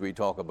sometimes we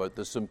talk about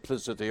the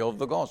simplicity of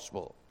the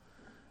gospel.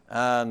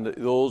 And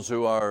those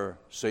who are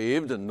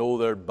saved and know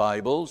their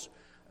Bibles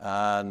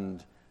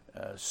and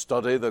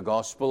study the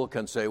gospel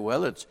can say,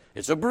 well, it's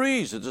a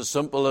breeze. It's as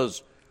simple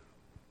as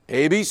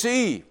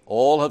ABC.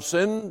 All have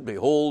sinned.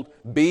 Behold,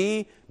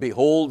 B,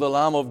 behold the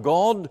Lamb of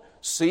God.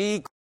 C,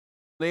 call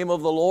the name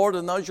of the Lord,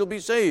 and thou shalt be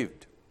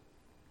saved.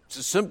 It's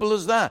as simple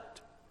as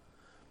that.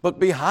 But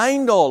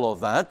behind all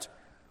of that,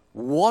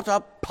 what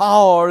a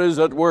power is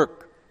at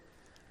work.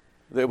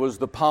 There was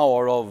the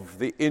power of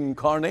the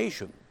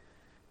incarnation.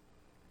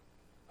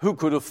 Who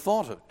could have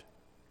thought it?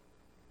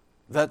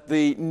 That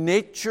the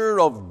nature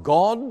of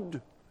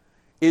God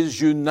is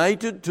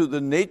united to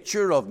the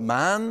nature of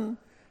man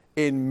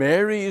in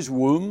Mary's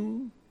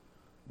womb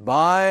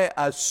by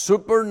a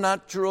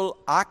supernatural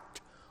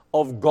act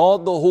of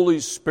God the Holy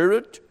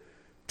Spirit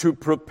to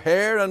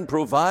prepare and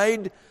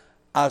provide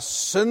a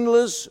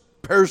sinless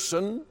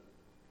person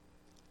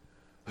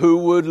who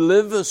would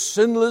live a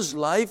sinless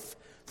life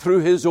through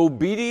his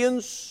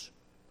obedience,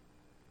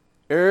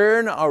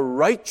 earn a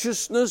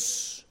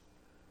righteousness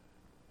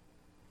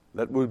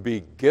that would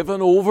be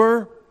given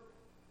over,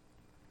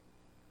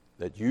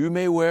 that you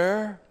may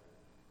wear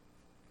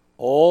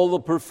all the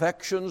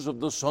perfections of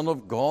the Son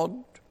of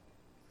God.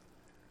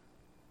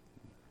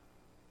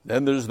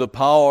 Then there's the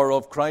power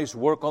of Christ's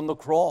work on the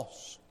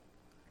cross.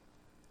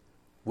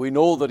 We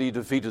know that he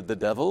defeated the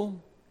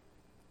devil.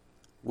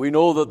 We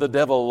know that the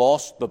devil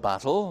lost the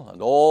battle,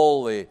 and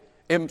all the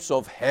imps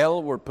of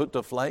hell were put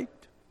to flight.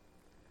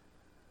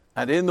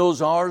 And in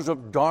those hours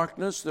of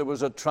darkness, there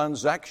was a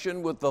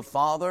transaction with the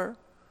Father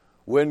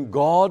when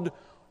God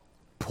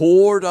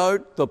poured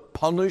out the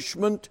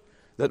punishment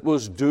that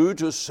was due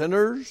to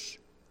sinners,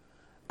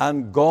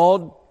 and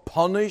God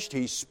punished,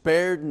 He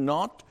spared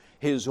not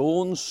His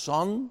own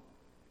Son,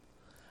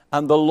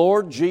 and the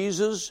Lord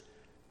Jesus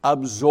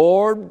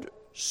absorbed,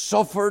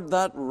 suffered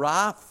that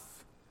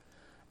wrath,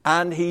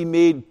 and He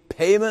made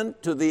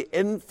payment to the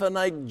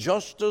infinite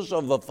justice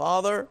of the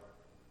Father,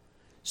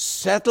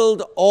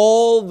 settled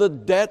all the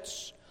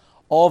debts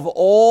of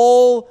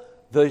all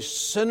the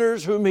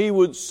sinners whom He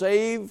would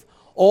save,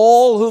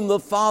 all whom the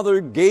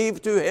Father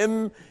gave to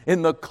Him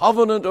in the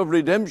covenant of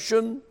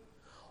redemption,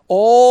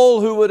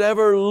 all who would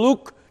ever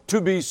look to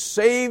be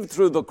saved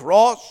through the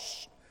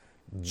cross.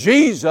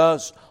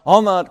 Jesus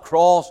on that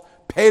cross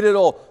paid it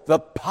all. The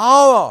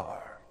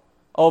power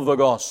of the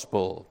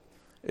gospel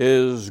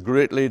is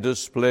greatly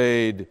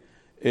displayed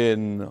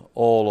in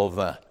all of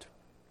that.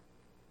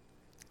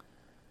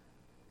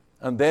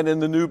 And then in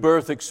the new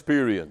birth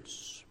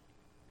experience,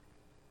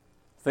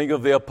 think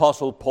of the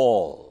Apostle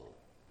Paul,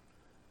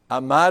 a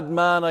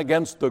madman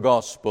against the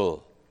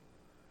gospel,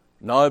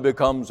 now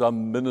becomes a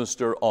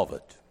minister of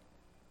it.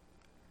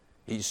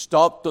 He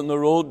stopped on the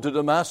road to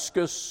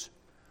Damascus.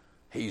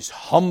 He's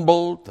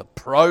humbled, the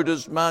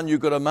proudest man you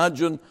could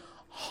imagine,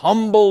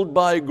 humbled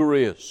by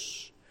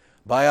grace,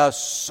 by a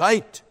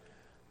sight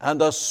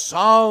and a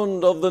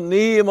sound of the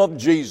name of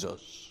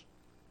Jesus.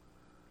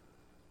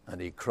 And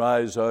he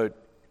cries out,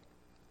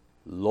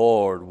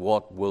 Lord,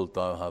 what wilt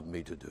thou have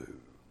me to do?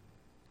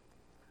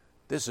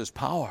 This is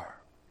power.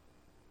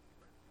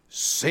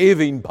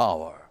 Saving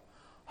power.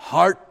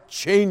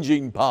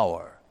 Heart-changing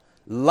power.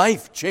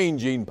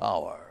 Life-changing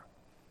power.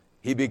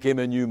 He became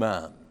a new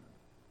man.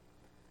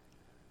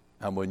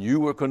 And when you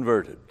were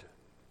converted,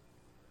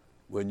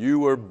 when you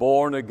were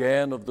born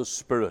again of the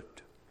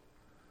Spirit,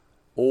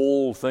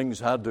 all things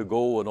had to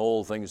go and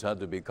all things had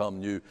to become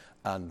new.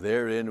 And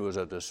therein was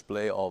a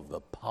display of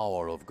the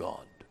power of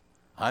God.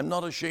 I'm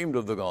not ashamed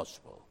of the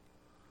gospel,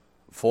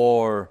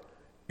 for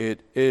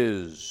it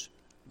is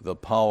the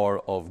power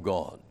of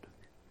God.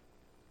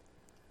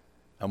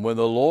 And when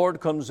the Lord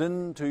comes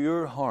into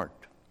your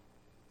heart,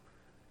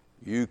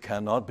 you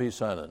cannot be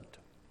silent.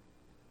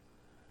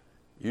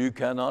 You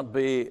cannot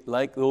be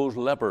like those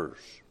lepers,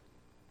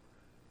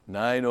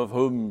 9 of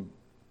whom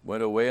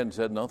went away and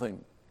said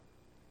nothing.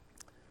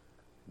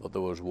 But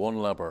there was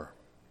one leper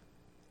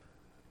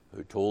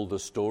who told the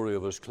story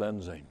of his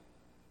cleansing.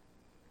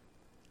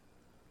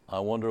 I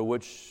wonder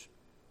which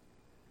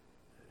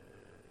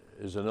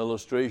is an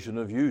illustration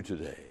of you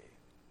today.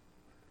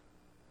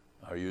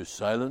 Are you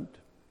silent?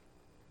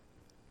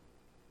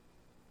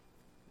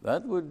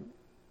 That would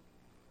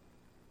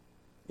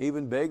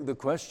even beg the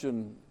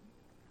question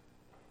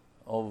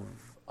of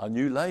a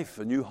new life,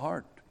 a new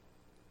heart.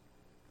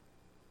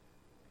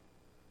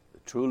 The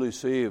truly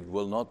saved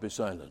will not be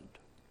silent.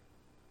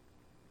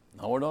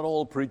 Now, we're not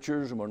all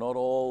preachers and we're not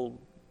all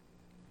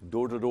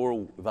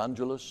door-to-door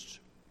evangelists,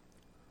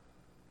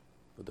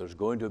 but there's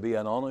going to be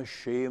an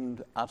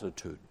unashamed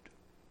attitude.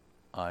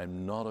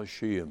 I'm not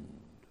ashamed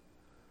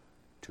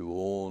to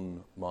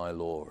own my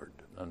Lord,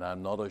 and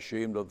I'm not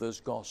ashamed of this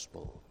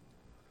gospel.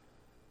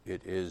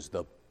 It is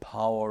the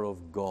power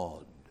of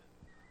God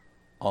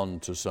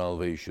unto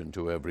salvation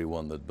to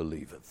everyone that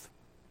believeth.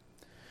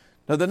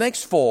 Now the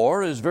next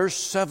 4 is verse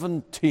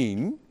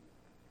 17.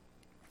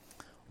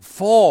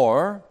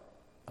 For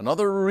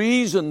another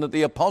reason that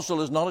the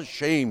apostle is not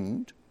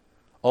ashamed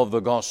of the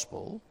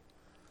gospel,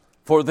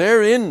 for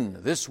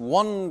therein, this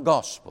one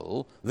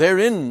gospel,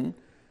 therein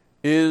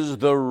is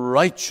the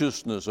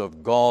righteousness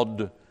of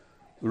God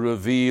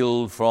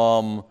revealed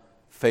from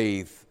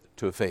faith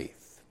to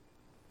faith.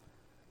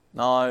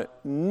 Now,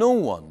 no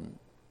one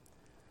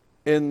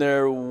in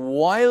their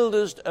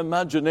wildest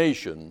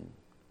imagination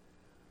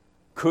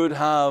could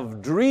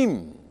have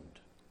dreamed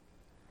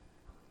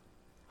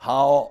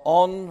how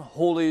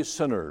unholy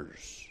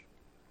sinners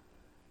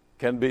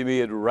can be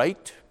made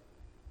right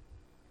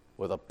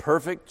with a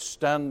perfect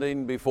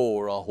standing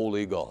before a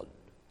holy God.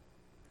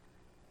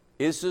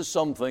 This is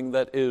something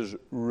that is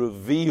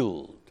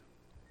revealed.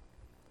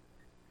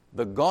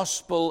 The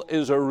gospel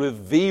is a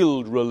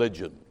revealed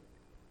religion.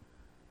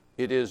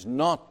 It is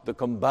not the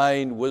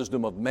combined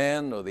wisdom of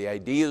men or the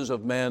ideas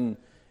of men.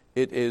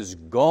 It is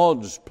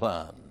God's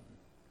plan.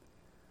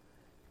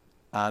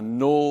 And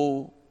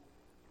no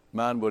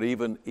man would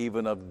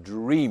even have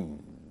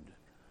dreamed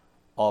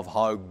of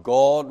how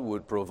God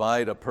would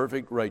provide a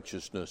perfect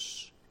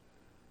righteousness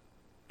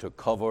to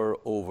cover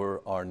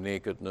over our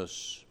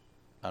nakedness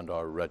and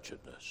our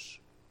wretchedness.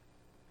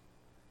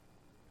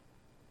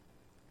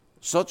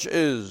 Such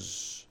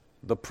is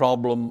the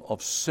problem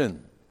of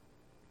sin.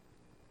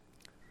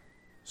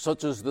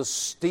 Such is the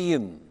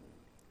stain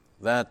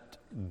that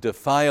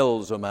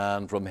defiles a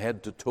man from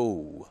head to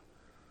toe,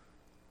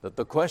 that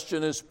the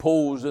question is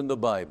posed in the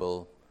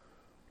Bible,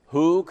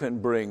 who can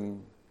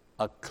bring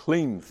a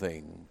clean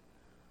thing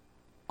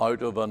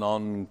out of an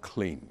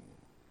unclean?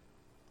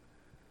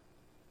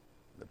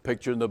 The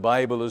picture in the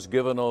Bible is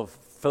given of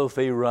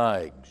filthy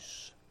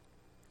rags.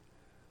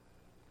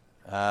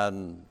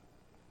 And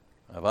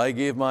If I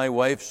gave my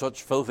wife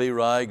such filthy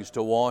rags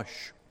to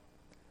wash,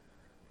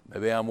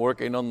 maybe I'm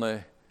working on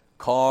the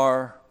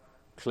car,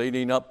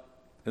 cleaning up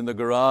in the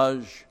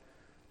garage,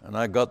 and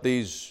I got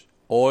these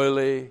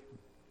oily,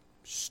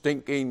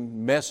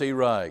 stinking, messy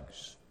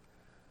rags.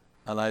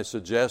 And I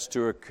suggest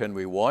to her, can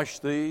we wash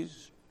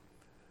these?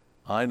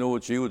 I know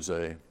what she would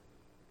say.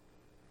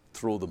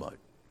 Throw them out.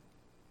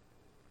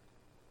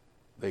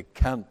 They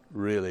can't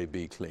really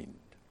be cleaned.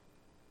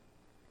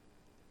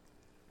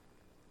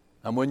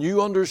 And when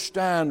you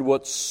understand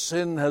what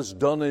sin has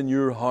done in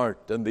your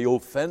heart and the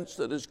offense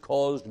that has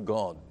caused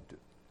God,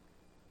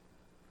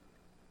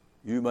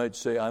 you might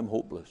say, I'm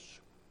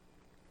hopeless.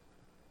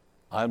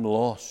 I'm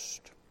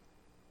lost.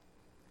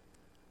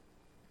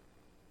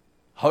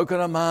 How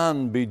can a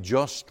man be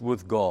just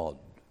with God?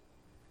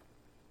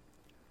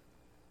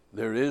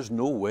 There is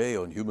no way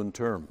on human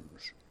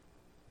terms.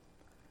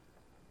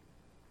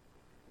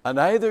 And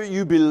either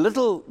you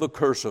belittle the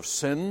curse of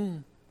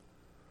sin,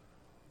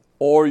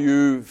 or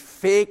you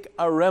fake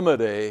a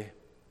remedy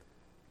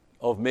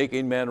of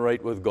making men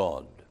right with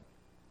God.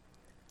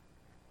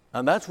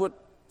 And that's what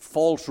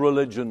false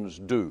religions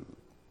do.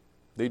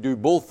 They do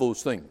both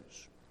those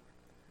things.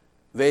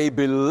 They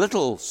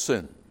belittle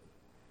sin.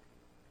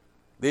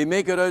 They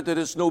make it out that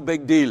it's no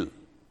big deal.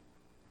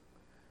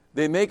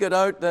 They make it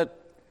out that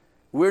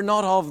we're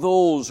not of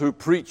those who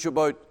preach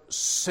about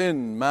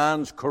sin,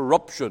 man's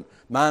corruption,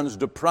 man's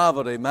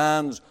depravity,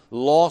 man's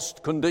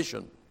lost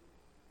condition.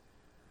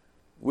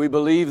 We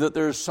believe that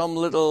there's some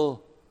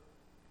little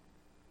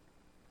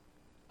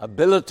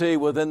ability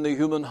within the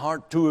human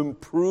heart to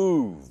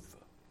improve.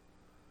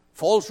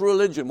 False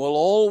religion will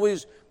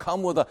always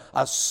come with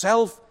a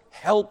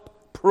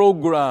self-help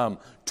program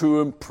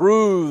to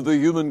improve the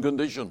human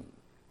condition.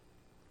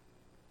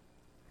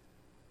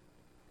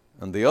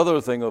 And the other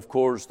thing, of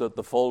course, that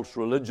the false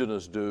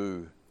religionists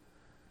do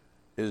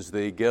is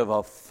they give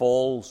a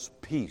false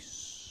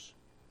peace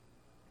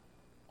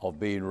of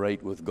being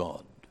right with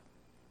God.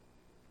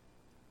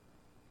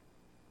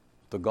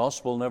 The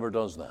gospel never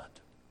does that.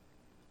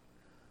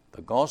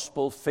 The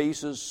gospel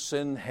faces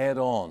sin head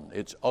on.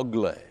 It's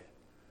ugly.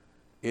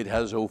 It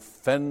has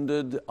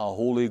offended a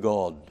holy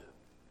God.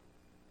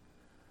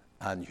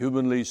 And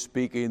humanly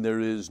speaking, there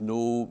is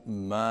no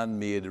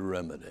man-made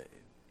remedy.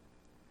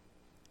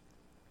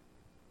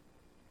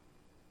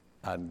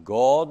 And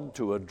God,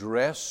 to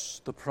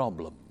address the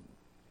problem,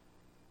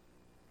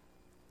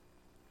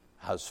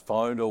 has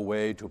found a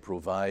way to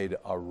provide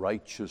a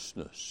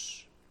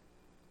righteousness,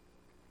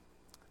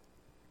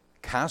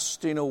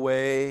 casting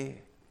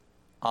away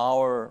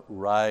our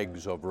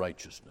rags of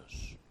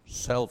righteousness,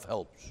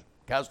 self-helps.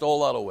 Cast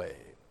all that away.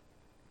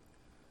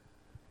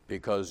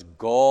 Because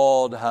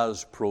God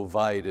has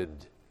provided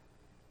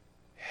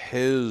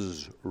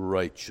His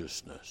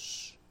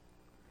righteousness,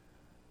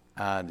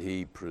 and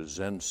He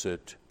presents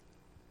it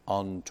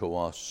unto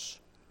us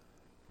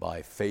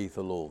by faith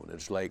alone.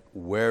 It's like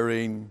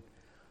wearing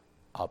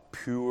a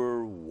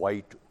pure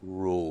white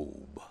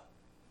robe.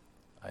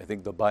 I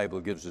think the Bible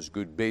gives us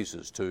good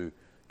basis to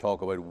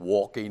talk about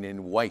walking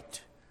in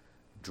white,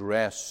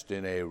 dressed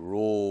in a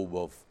robe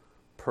of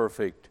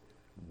perfect,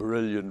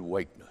 brilliant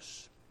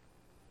whiteness.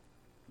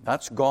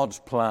 That's God's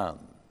plan.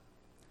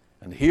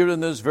 And here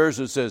in this verse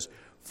it says,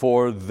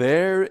 for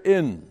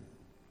therein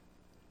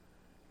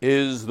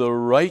is the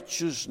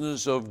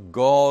righteousness of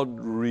God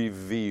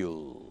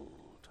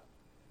revealed.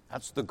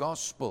 That's the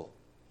gospel.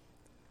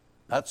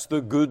 That's the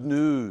good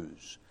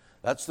news.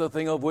 That's the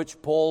thing of which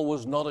Paul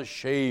was not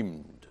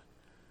ashamed,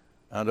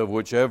 and of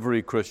which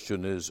every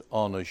Christian is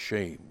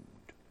unashamed.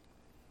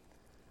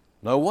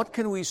 Now, what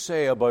can we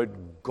say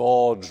about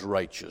God's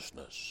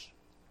righteousness?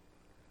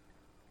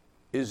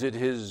 Is it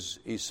His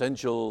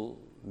essential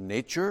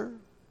nature?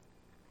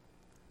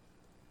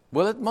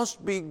 Well, it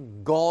must be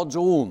God's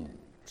own.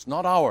 It's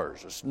not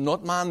ours. It's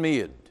not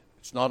man-made.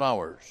 It's not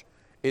ours.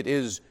 It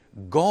is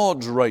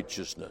God's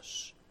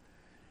righteousness,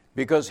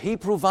 because He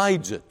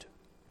provides it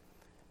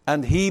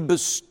and He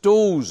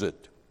bestows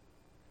it.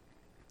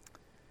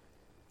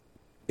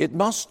 It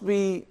must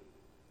be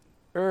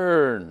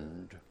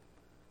earned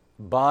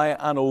by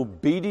an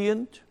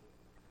obedient,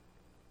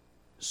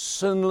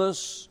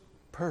 sinless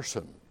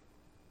person.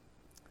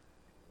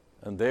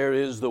 And there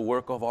is the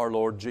work of our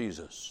Lord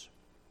Jesus.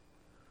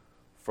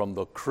 From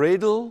the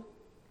cradle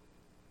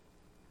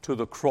to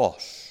the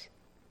cross,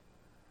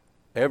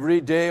 every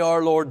day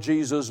our Lord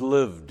Jesus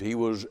lived, He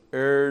was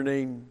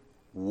earning,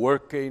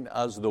 working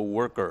as the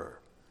worker,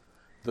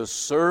 the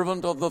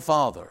servant of the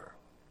Father,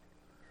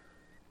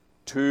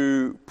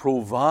 to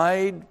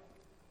provide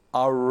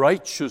a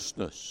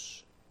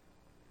righteousness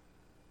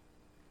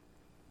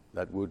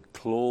that would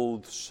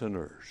clothe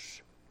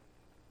sinners.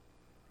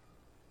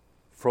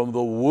 From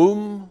the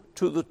womb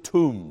to the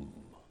tomb,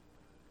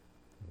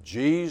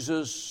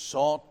 Jesus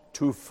sought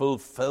to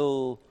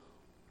fulfill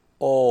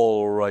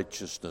all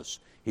righteousness.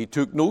 He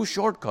took no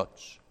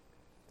shortcuts.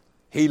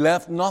 He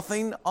left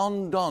nothing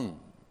undone.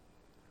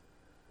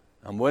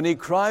 And when He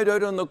cried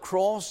out on the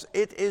cross,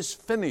 "It is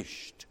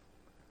finished,"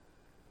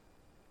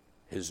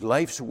 His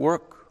life's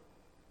work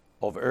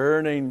of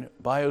earning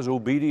by his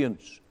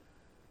obedience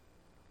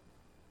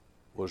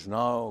was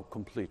now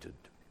completed.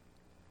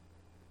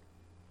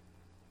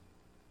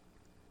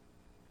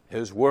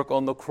 His work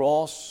on the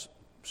cross,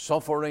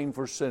 suffering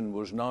for sin,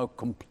 was now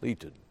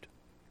completed.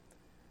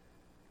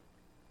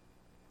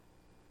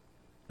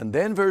 And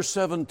then verse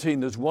 17,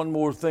 there's one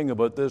more thing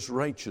about this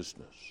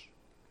righteousness.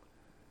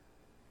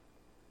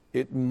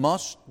 It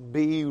must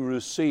be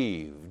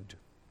received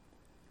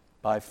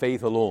by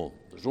faith alone.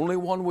 There's only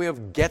one way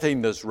of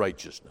getting this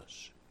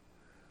righteousness.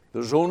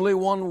 There's only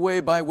one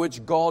way by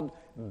which God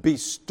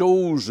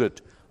bestows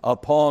it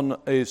upon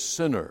a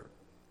sinner.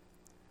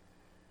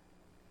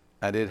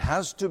 And it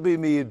has to be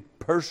made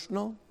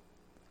personal.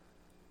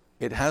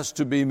 It has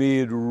to be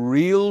made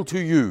real to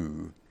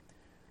you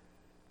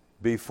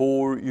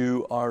before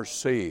you are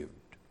saved.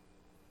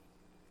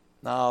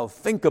 Now,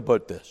 think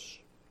about this.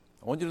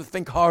 I want you to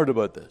think hard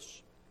about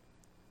this.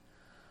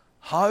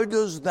 How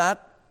does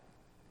that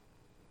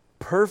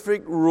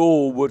perfect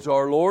robe which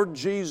our Lord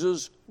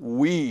Jesus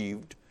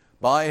weaved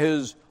by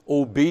his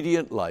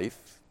obedient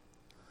life,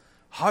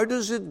 how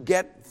does it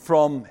get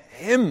from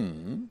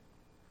him,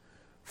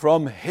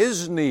 from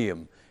his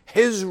name,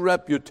 his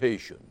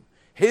reputation,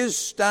 his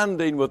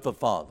standing with the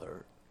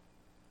Father,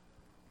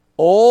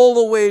 all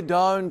the way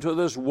down to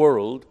this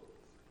world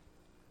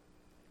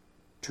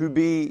to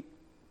be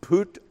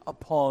put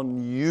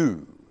upon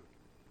you,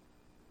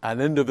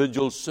 an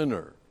individual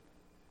sinner?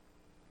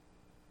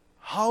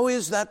 How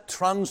is that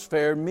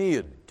transfer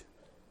made?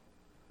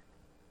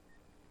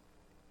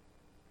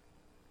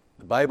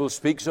 The Bible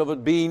speaks of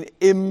it being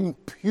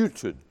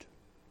imputed.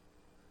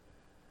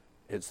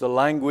 It's the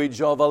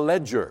language of a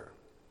ledger.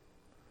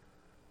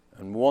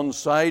 On one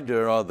side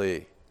there are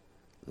the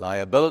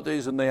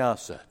liabilities and the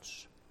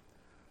assets.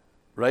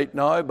 Right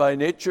now, by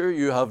nature,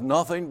 you have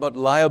nothing but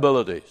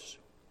liabilities.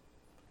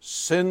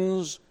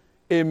 Sins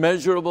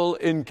immeasurable,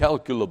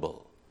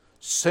 incalculable.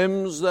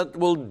 Sins that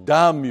will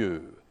damn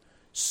you.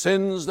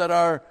 Sins that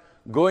are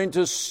going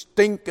to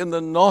stink in the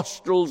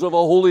nostrils of a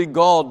holy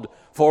God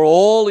for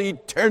all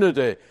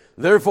eternity.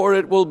 Therefore,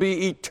 it will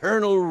be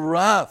eternal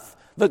wrath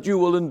that you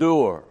will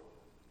endure.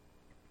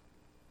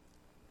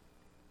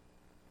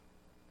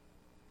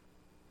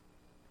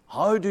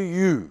 How do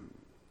you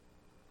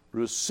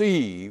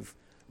receive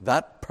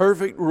that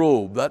perfect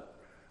robe, that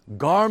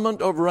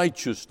garment of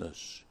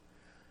righteousness?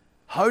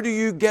 How do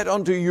you get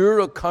onto your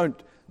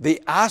account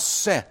the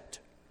asset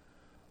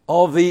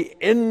of the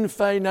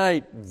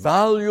infinite,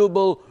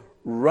 valuable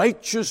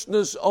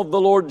righteousness of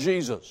the Lord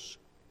Jesus?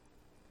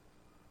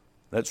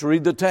 Let's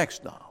read the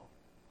text now.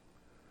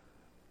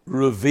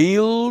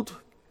 Revealed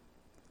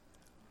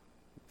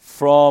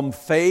from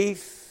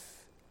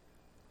faith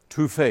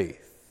to faith.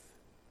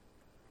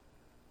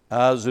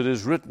 As it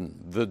is written,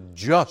 the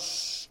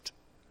just.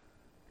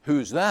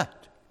 Who's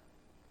that?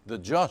 The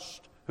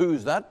just.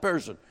 Who's that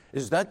person?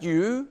 Is that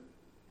you?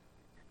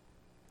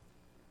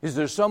 Is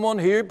there someone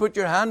here? Put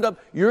your hand up.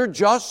 You're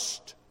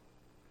just.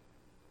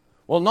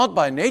 Well, not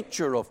by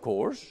nature, of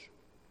course.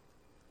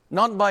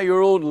 Not by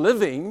your own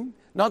living.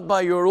 Not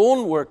by your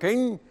own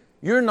working.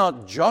 You're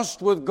not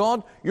just with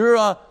God. You're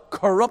a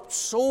corrupt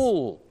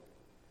soul.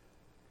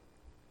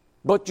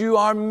 But you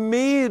are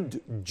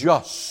made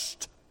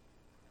just.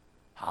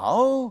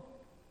 How?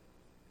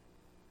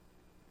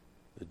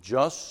 The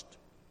just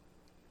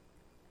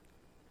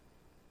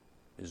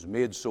is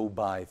made so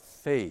by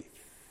faith.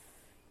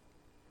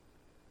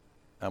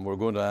 And we're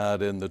going to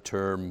add in the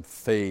term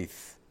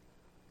faith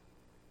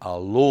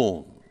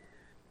alone.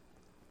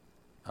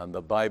 And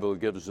the Bible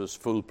gives us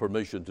full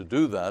permission to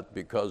do that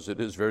because it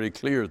is very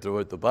clear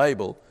throughout the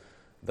Bible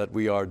that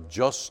we are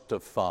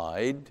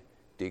justified,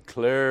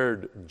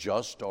 declared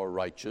just or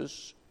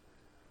righteous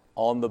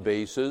on the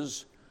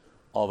basis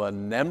of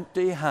an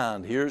empty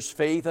hand. Here's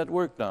faith at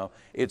work now.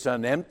 It's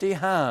an empty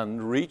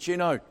hand reaching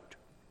out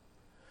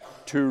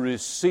to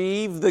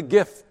receive the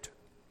gift,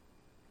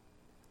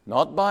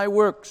 not by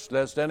works,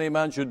 lest any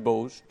man should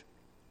boast.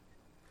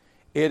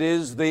 It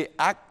is the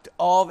act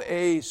of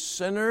a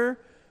sinner,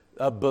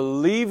 a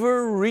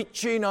believer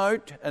reaching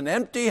out an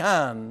empty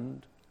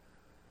hand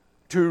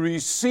to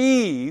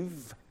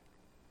receive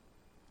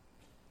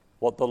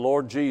what the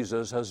Lord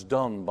Jesus has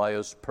done by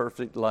his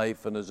perfect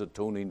life and his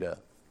atoning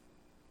death.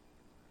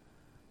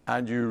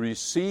 And you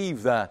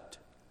receive that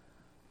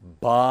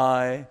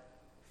by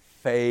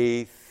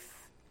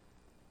faith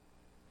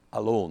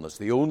alone. That's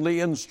the only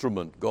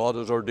instrument God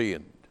has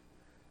ordained.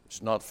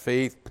 It's not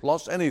faith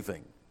plus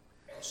anything.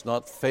 It's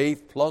not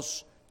faith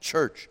plus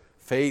church,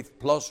 faith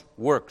plus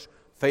works,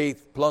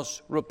 faith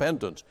plus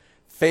repentance.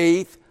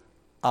 Faith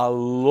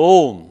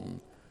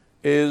alone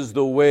is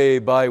the way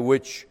by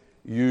which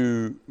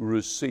you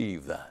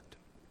receive that.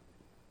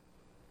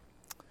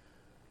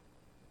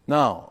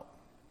 Now,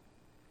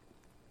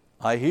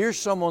 I hear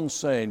someone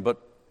saying,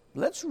 but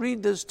let's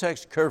read this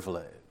text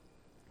carefully.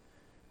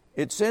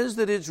 It says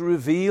that it's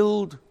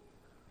revealed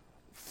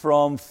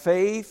from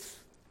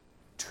faith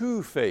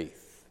to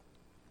faith.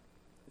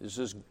 This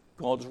is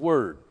God's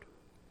Word.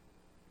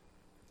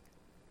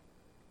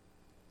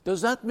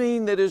 Does that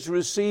mean that it's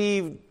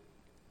received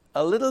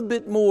a little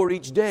bit more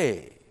each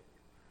day,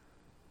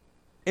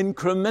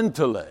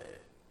 incrementally,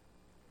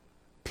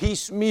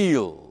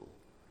 piecemeal?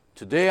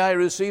 Today I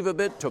receive a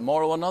bit,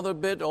 tomorrow another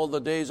bit. All the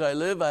days I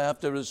live, I have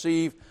to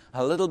receive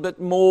a little bit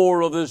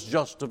more of this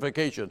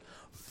justification.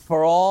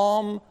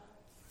 From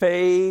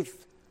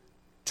faith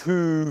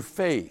to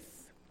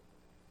faith.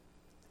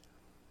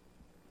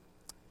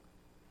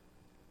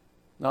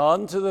 Now,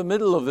 into the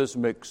middle of this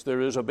mix, there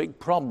is a big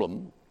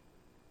problem,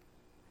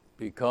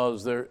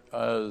 because there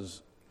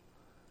is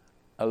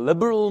a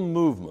liberal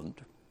movement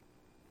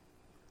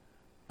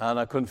and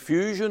a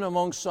confusion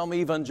among some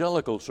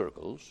evangelical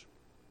circles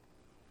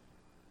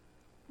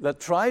that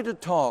try to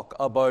talk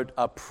about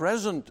a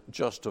present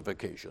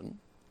justification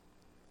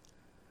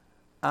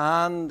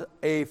and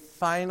a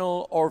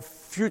final or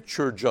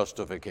future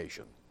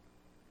justification.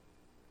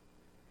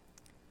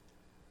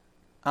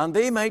 And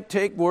they might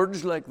take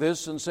words like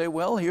this and say,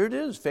 well, here it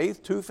is,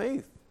 faith to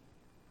faith.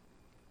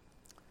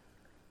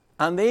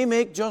 And they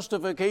make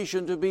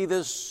justification to be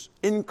this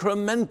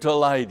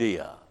incremental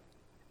idea.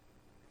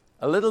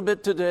 A little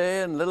bit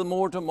today and a little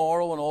more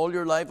tomorrow and all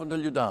your life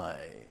until you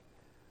die.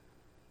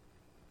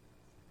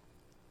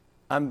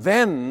 And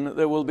then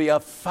there will be a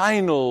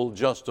final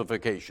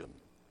justification.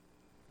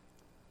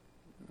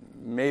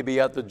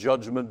 Maybe at the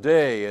judgment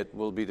day it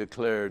will be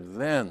declared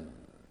then.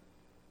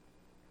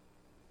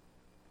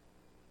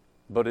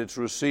 But it's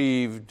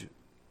received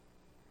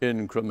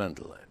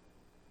incrementally.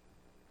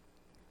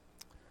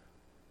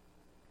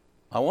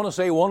 I want to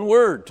say one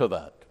word to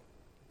that.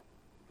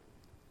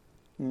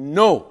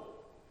 No.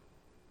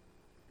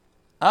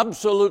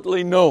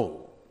 Absolutely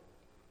no.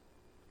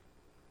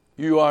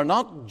 You are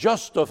not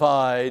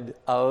justified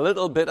a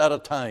little bit at a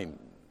time.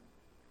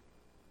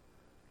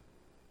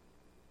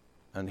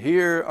 And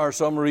here are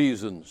some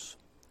reasons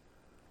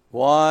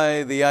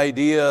why the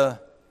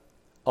idea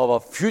of a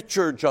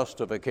future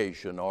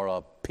justification or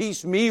a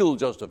piecemeal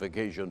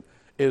justification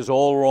is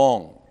all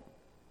wrong.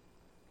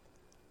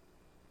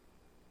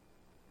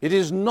 It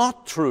is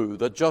not true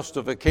that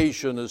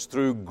justification is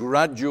through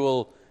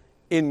gradual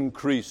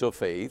increase of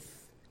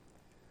faith,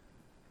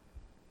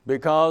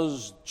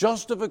 because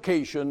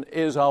justification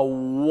is a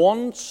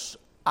once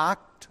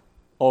act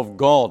of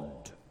God.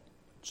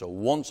 It's a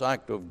once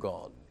act of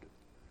God.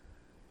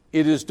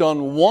 It is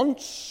done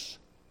once,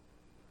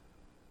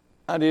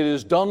 and it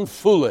is done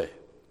fully.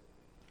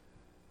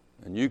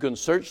 And you can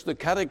search the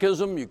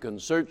Catechism, you can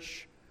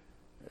search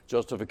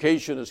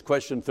justification is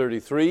question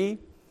 33,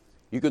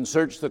 you can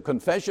search the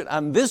Confession,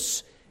 and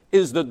this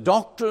is the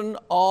doctrine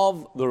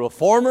of the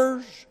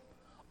Reformers,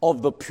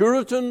 of the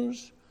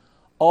Puritans,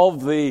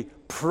 of the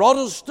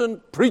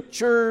Protestant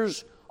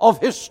preachers of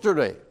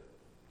history.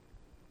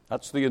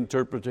 That's the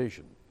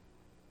interpretation.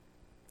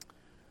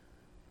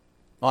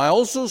 I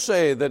also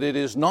say that it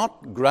is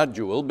not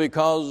gradual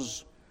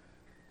because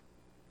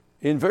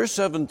in verse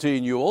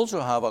 17 you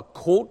also have a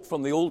quote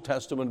from the Old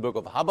Testament book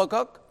of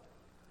Habakkuk,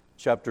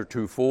 chapter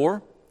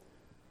 2:4.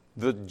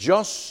 The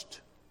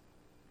just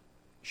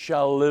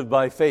shall live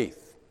by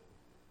faith.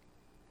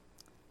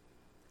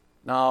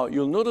 Now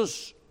you'll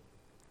notice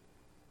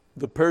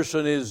the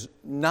person is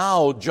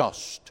now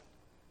just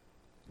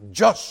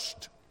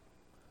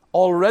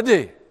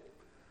already.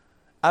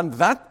 And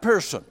that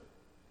person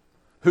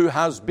who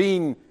has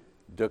been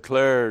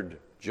declared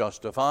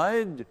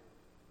justified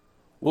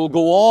will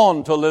go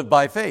on to live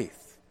by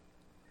faith.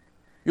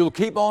 You'll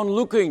keep on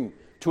looking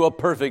to a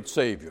perfect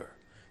Savior.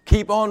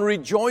 Keep on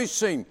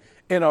rejoicing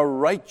in a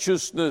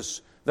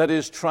righteousness that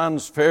is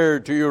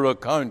transferred to your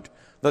account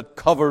that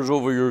covers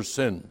over your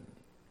sin.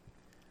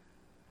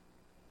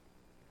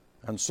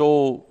 And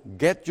so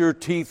get your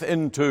teeth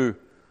into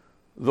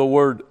the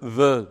word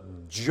the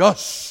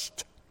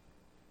just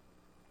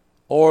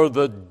or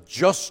the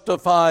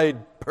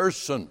justified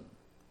person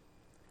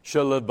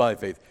shall live by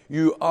faith.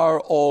 You are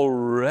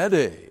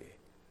already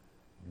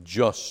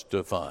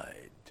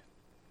justified.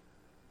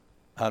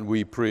 And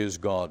we praise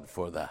God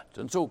for that.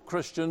 And so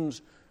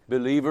Christians,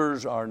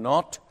 believers, are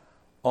not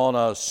on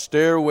a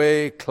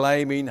stairway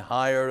climbing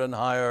higher and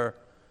higher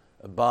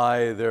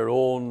by their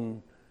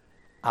own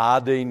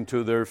adding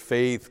to their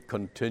faith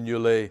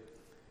continually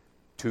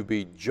to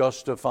be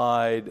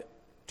justified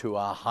to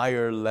a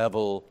higher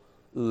level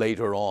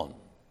later on.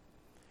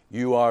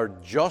 You are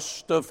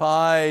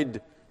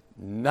justified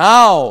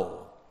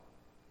now.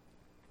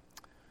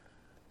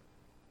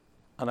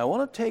 And I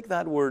want to take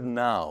that word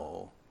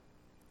now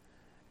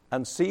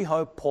and see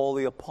how Paul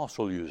the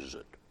Apostle uses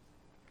it.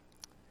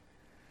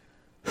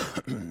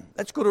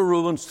 Let's go to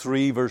Romans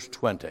 3, verse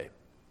 20.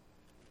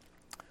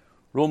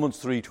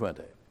 Romans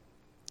 3:20.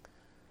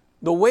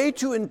 The way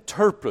to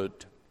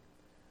interpret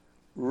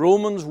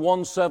Romans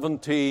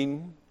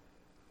 1:17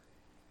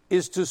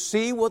 is to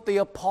see what the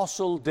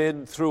apostle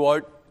did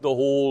throughout the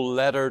whole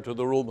letter to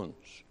the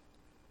Romans.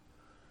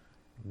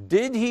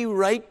 Did he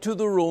write to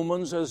the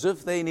Romans as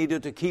if they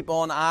needed to keep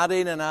on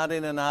adding and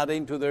adding and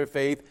adding to their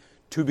faith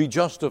to be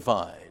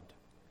justified?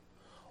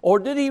 Or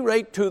did he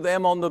write to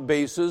them on the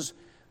basis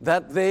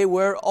that they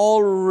were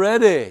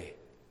already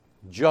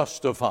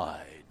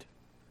justified.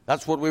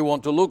 That's what we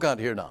want to look at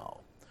here now.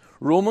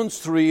 Romans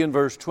 3 and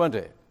verse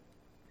 20.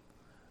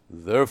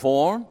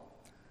 Therefore,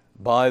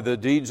 by the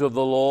deeds of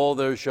the law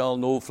there shall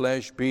no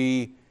flesh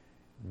be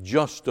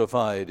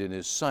justified in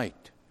his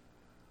sight.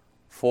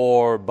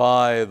 For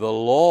by the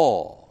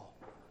law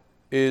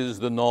is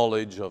the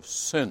knowledge of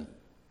sin.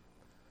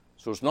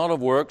 So it's not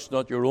of works,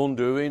 not your own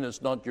doing,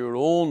 it's not your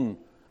own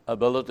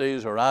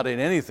abilities or adding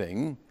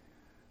anything,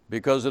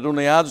 because it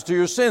only adds to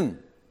your sin.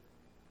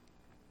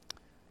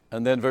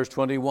 And then verse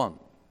 21.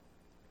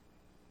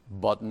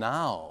 But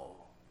now,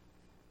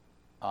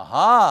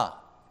 now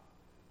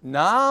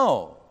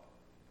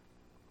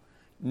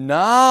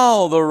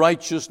the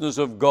righteousness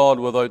of God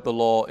without the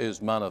law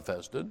is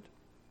manifested.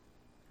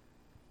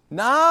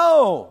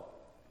 Now.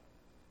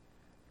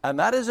 And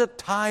that is a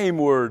time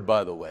word,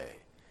 by the way.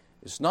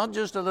 It's not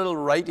just a little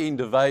writing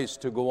device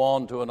to go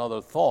on to another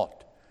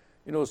thought.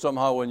 You know,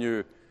 somehow when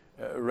you're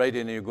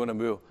writing, you're going to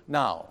move.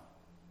 Now.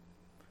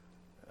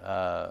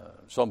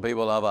 Some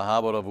people have a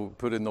habit of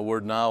putting the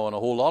word now in a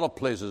whole lot of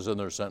places in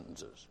their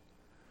sentences.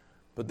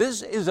 But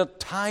this is a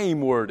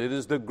time word. It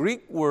is the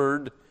Greek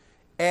word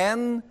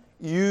N-U-N.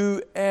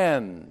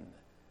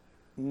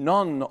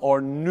 None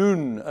or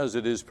noon as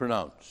it is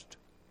pronounced.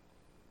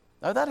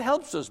 Now that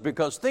helps us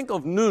because think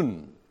of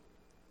noon.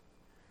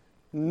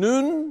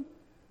 Noon,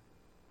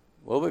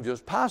 well, we've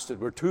just passed it.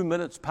 We're 2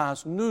 minutes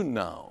past noon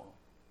now.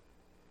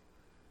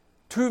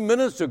 2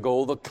 minutes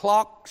ago, the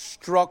clock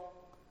struck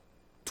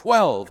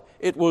 12.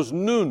 It was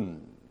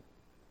noon.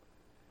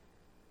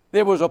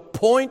 There was a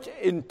point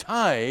in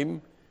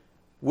time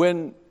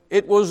when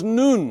it was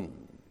noon.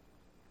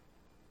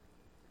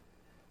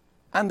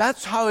 And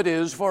that's how it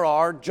is for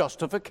our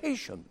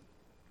justification.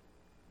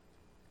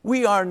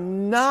 We are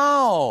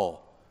now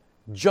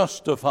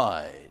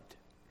justified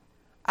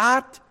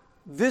at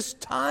this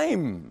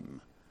time.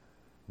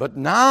 But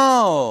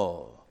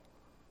now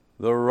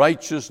the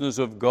righteousness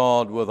of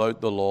God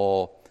without the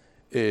law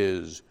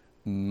is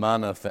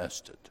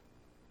manifested.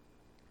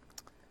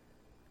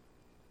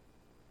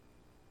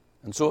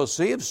 And so a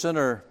saved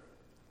sinner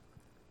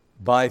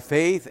by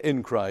faith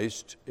in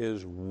Christ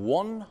is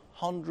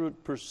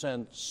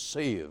 100%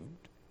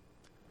 saved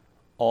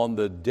on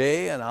the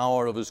day and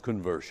hour of his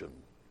conversion.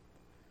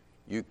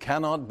 You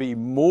cannot be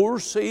more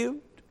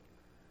saved,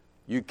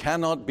 you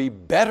cannot be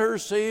better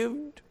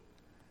saved,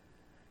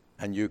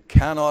 and you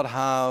cannot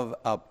have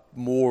a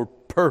more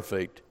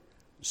perfect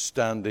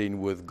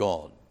standing with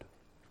God.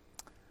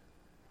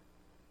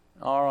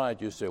 All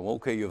right, you say, well,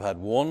 okay, you've had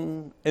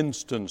one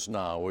instance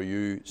now where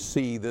you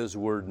see this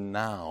word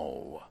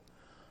now.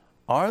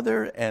 Are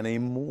there any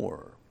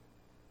more?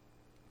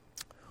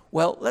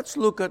 Well, let's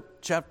look at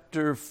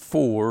chapter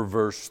 4,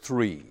 verse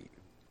 3.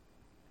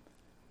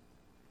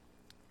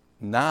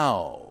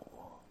 Now.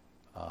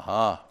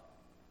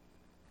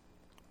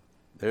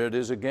 There it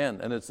is again.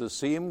 And it's the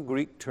same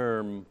Greek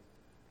term,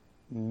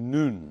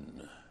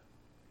 noon.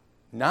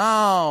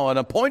 Now, and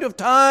a point of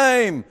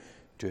time,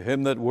 to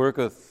him that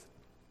worketh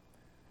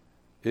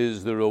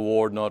is the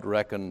reward not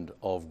reckoned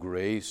of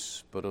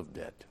grace, but of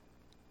debt.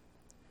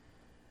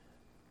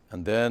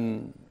 And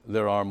then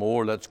there are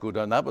more. Let's go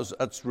down.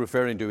 That's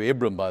referring to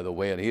Abram, by the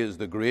way, and he is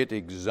the great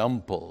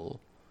example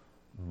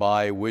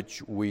by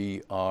which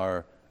we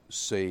are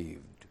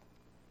saved.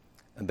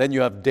 And then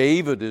you have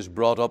David is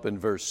brought up in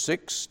verse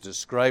 6,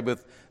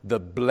 describeth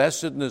the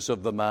blessedness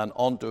of the man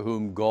unto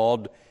whom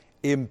God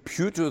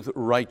imputeth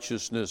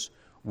righteousness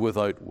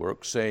without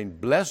works, saying,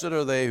 blessed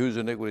are they whose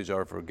iniquities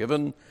are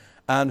forgiven,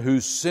 and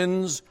whose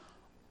sins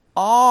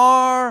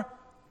are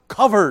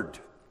covered.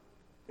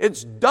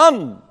 It's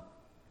done.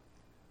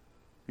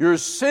 Your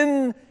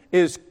sin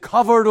is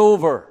covered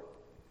over,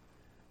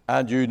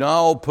 and you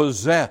now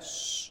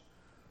possess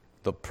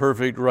the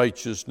perfect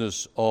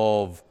righteousness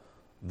of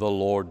the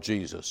Lord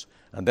Jesus.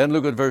 And then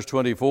look at verse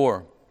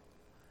 24.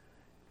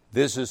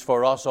 This is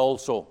for us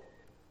also.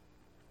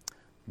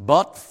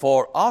 But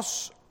for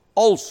us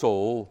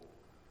also,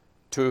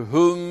 to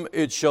whom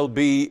it shall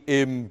be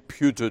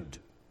imputed,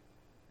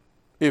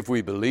 if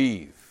we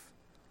believe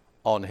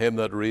on him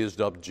that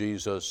raised up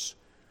Jesus,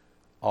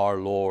 our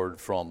Lord,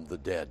 from the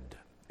dead.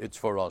 It's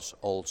for us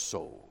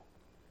also.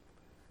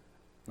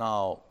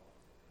 Now,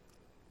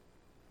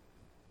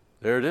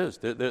 there it is.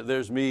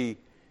 There's me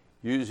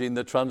using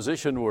the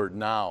transition word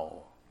now.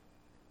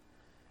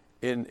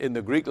 In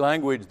the Greek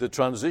language, the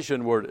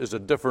transition word is a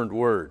different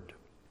word.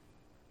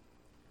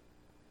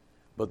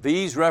 But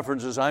these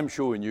references I'm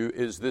showing you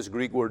is this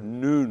Greek word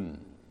noon.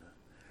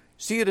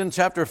 See it in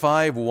chapter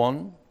 5,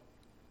 1.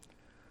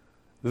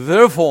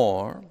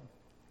 Therefore,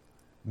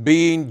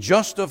 being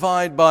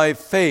justified by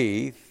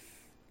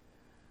faith,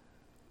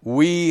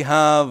 we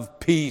have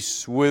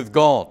peace with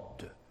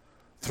God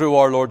through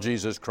our Lord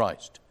Jesus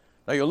Christ.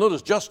 Now you'll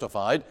notice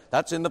justified,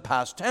 that's in the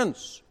past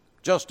tense,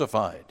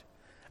 justified.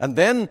 And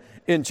then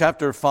in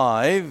chapter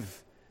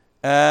 5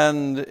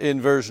 and in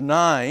verse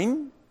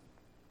 9,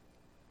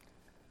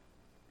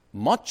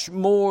 much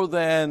more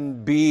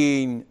than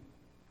being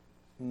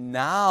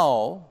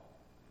now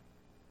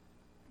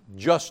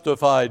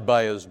justified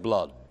by his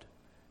blood.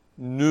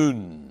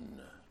 Noon,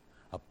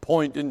 a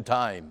point in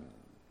time.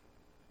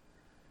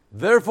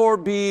 Therefore,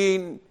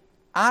 being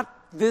at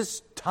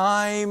this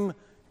time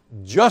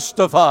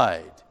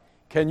justified.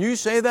 Can you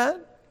say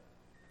that?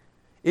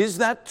 Is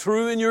that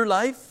true in your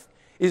life?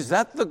 Is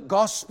that the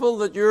gospel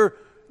that you're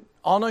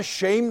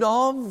unashamed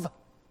of?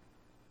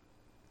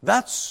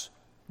 That's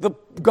the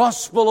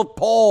gospel of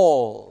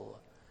Paul.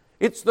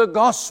 It's the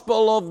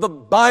gospel of the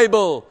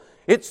Bible.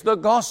 It's the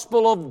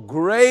gospel of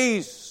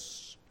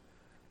grace.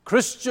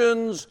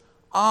 Christians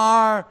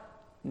are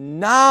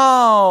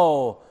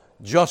now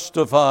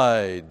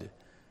justified,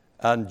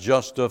 and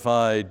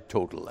justified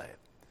totally.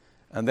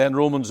 And then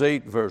Romans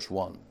 8, verse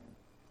 1.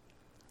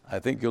 I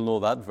think you'll know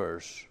that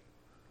verse,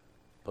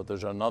 but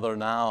there's another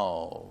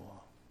now.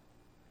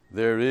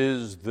 There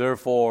is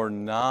therefore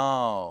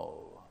now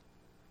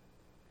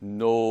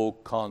no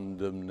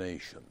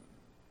condemnation.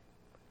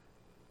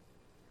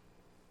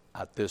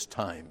 At this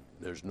time,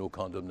 there's no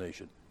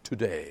condemnation.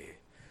 Today,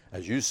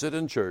 as you sit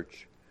in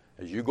church,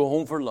 as you go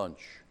home for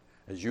lunch,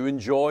 as you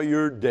enjoy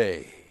your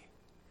day,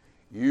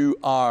 you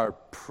are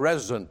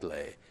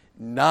presently,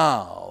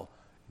 now,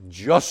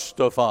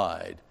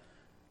 justified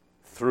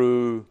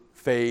through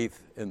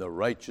faith in the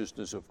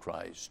righteousness of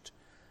Christ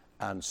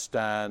and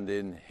stand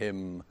in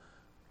Him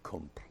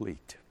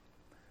complete.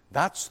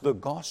 That's the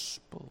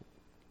gospel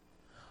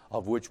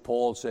of which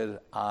Paul said,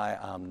 I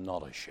am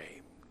not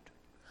ashamed.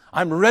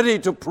 I'm ready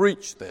to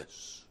preach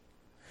this.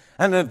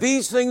 And if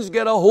these things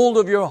get a hold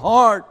of your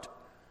heart,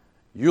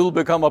 you'll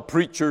become a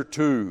preacher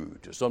too,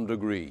 to some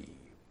degree.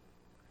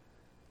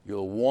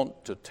 You'll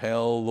want to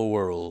tell the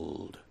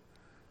world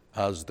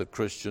as the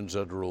Christians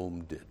at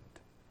Rome did.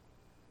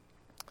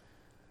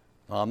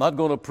 Now, I'm not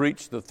going to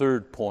preach the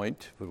third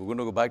point, but we're going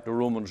to go back to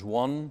Romans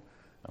 1,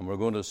 and we're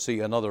going to see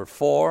another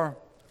 4,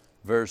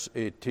 verse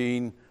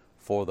 18,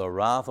 for the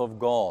wrath of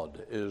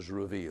God is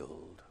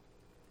revealed.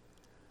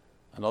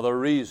 Another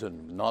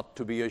reason not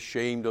to be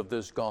ashamed of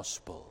this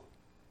gospel.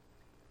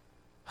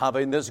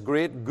 Having this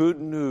great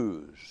good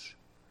news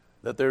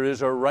that there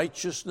is a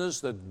righteousness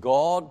that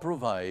God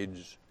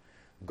provides,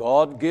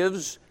 God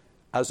gives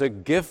as a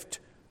gift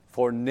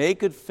for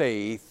naked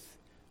faith,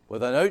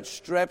 with an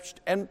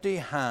outstretched empty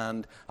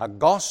hand, a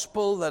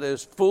gospel that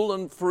is full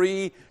and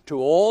free to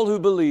all who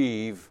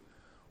believe.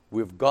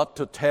 We've got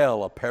to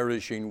tell a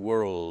perishing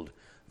world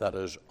that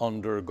is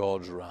under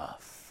God's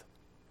wrath.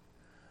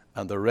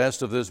 And the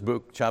rest of this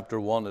book, chapter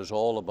 1, is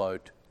all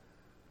about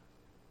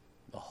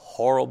the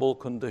horrible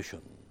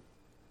condition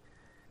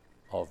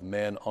of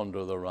men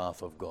under the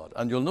wrath of God.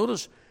 And you'll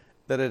notice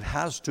that it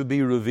has to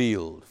be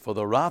revealed, for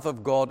the wrath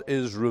of God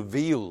is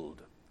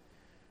revealed.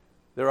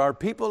 There are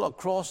people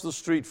across the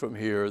street from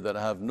here that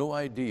have no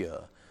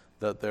idea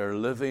that they're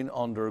living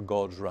under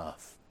God's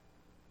wrath.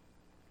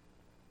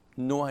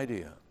 No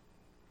idea.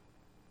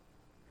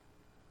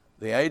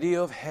 The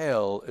idea of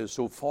hell is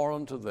so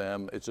foreign to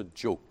them, it's a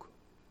joke.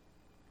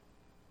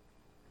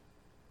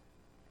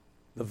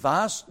 The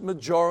vast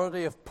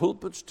majority of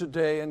pulpits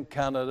today in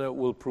Canada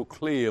will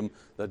proclaim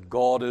that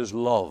God is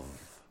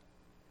love.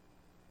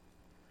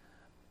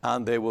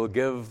 And they will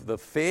give the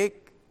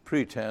fake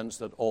pretense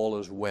that all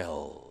is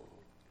well,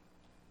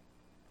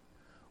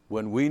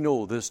 when we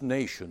know this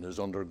nation is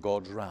under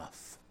God's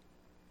wrath,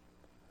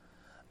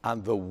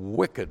 and the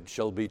wicked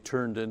shall be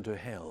turned into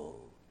hell.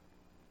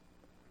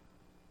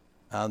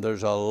 And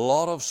there's a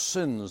lot of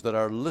sins that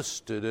are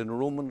listed in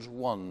Romans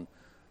 1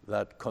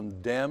 that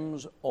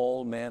condemns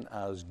all men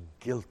as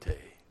guilty,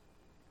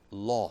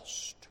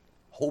 lost,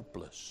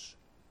 hopeless.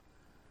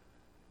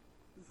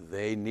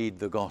 They need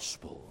the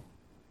gospel.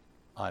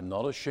 I'm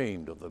not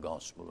ashamed of the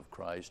gospel of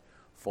Christ,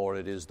 for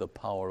it is the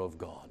power of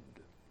God.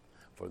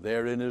 For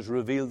therein is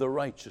revealed the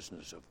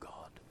righteousness of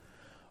God,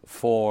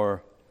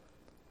 for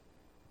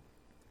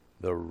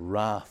the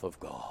wrath of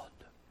God.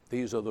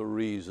 These are the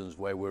reasons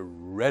why we're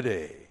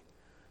ready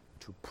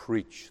to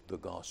preach the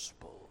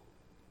gospel.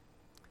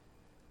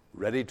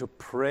 Ready to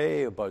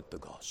pray about the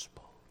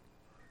gospel,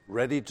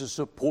 ready to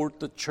support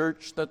the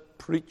church that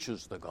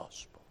preaches the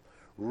gospel,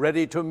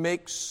 ready to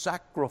make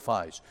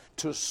sacrifice,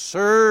 to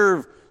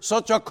serve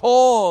such a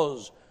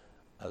cause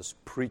as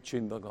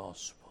preaching the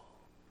gospel.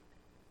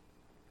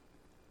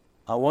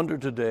 I wonder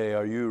today,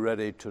 are you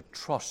ready to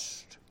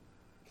trust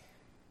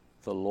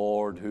the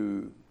Lord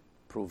who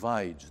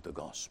provides the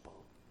gospel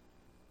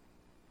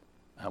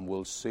and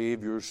will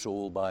save your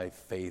soul by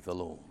faith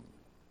alone?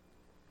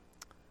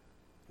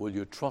 Will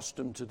you trust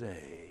Him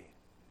today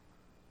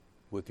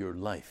with your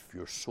life,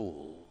 your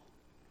soul?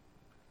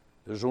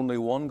 There's only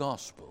one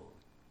gospel.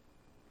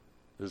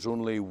 There's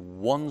only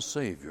one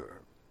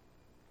Savior.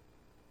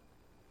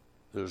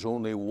 There's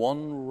only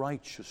one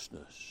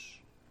righteousness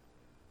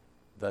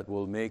that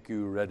will make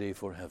you ready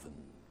for heaven.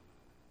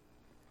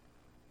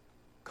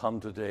 Come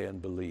today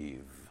and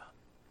believe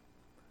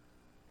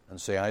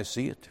and say, I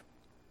see it,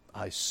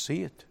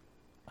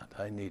 and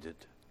I need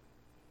it.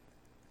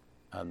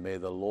 And may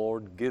the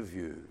Lord give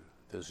you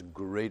this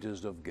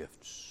greatest of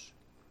gifts,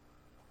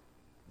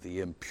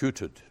 the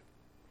imputed,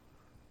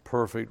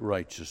 perfect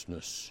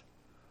righteousness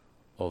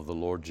of the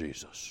Lord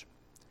Jesus.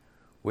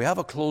 We have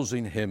a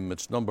closing hymn.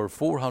 It's number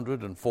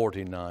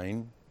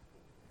 449.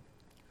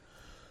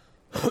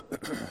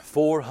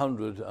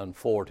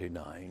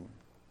 449.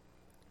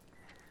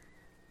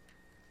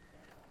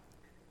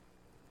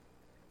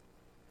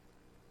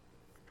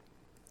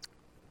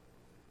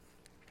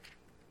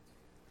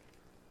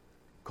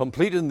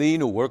 Complete in thee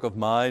no work of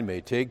mine may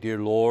take, dear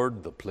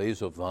Lord, the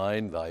place of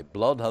thine. Thy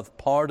blood hath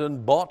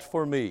pardon bought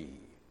for me,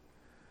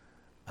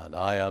 and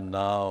I am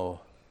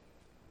now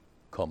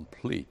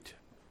complete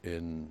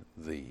in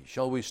thee.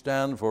 Shall we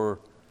stand for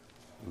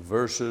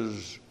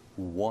verses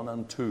 1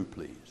 and 2,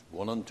 please?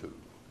 1 and 2.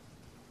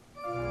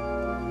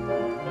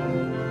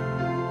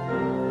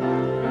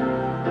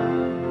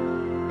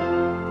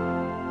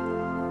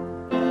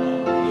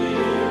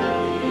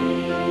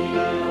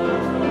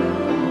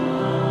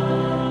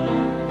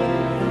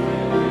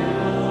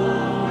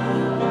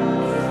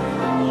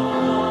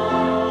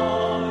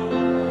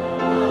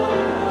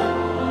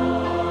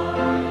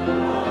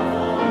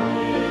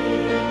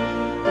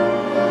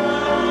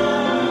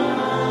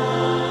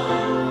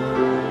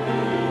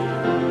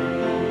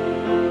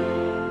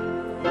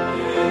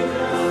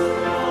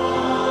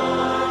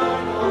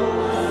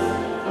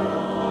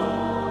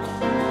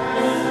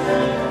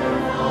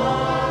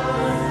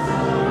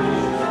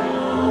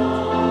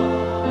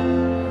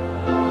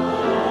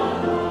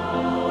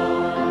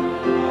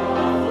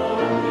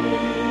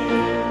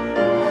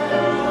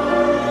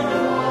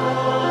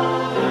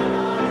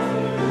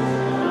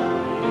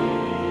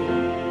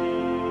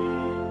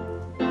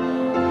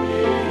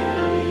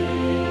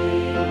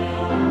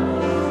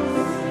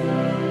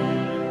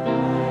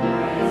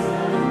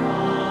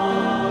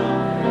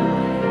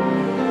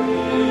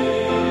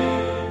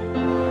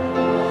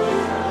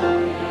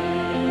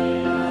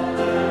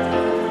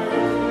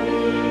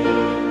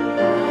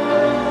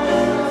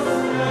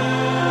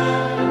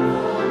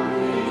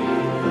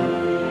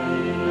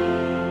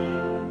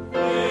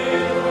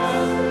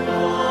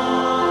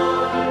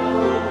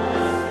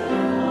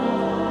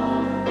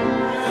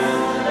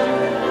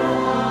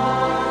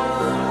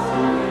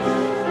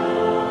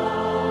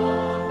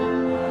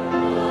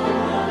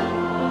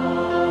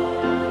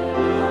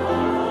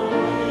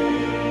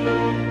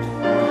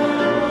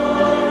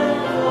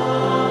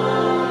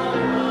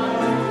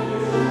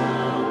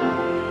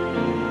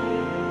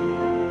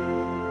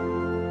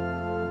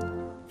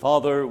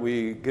 Father,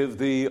 we give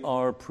thee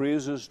our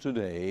praises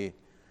today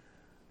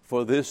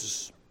for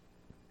this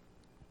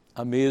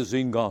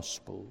amazing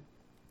gospel,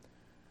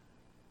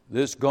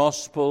 this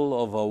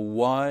gospel of a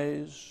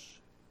wise,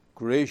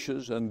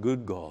 gracious, and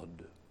good God.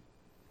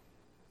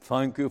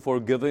 Thank you for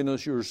giving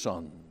us your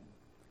Son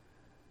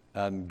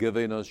and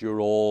giving us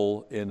your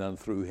all in and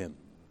through him.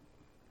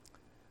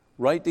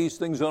 Write these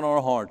things on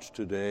our hearts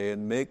today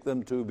and make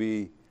them to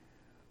be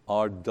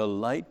our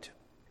delight,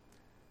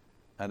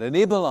 and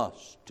enable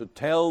us to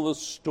tell the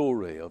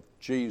story of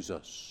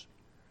Jesus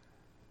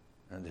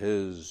and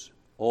his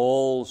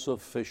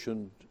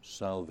all-sufficient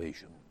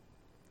salvation.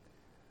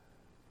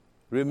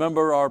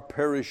 Remember our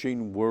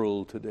perishing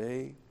world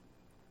today.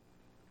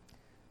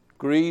 It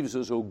grieves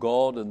us, O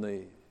God, in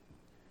the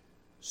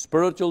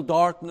spiritual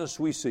darkness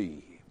we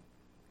see.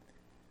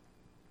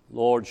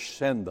 Lord,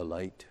 send the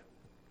light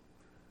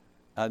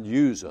and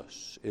use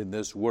us in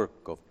this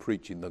work of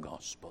preaching the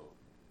gospel.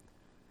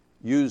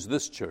 Use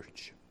this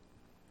church.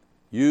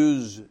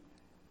 Use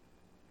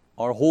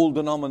our whole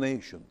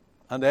denomination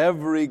and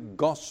every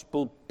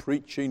gospel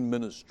preaching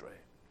ministry.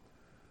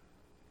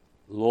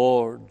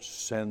 Lord,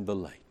 send the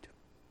light.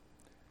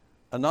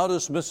 And now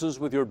dismiss us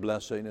with your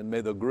blessing, and may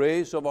the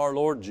grace of our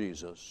Lord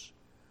Jesus,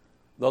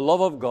 the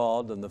love of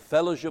God, and the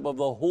fellowship of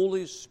the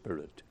Holy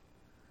Spirit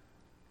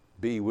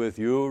be with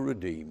you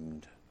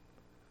redeemed,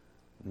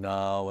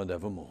 now and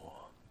evermore.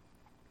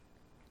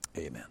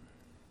 Amen.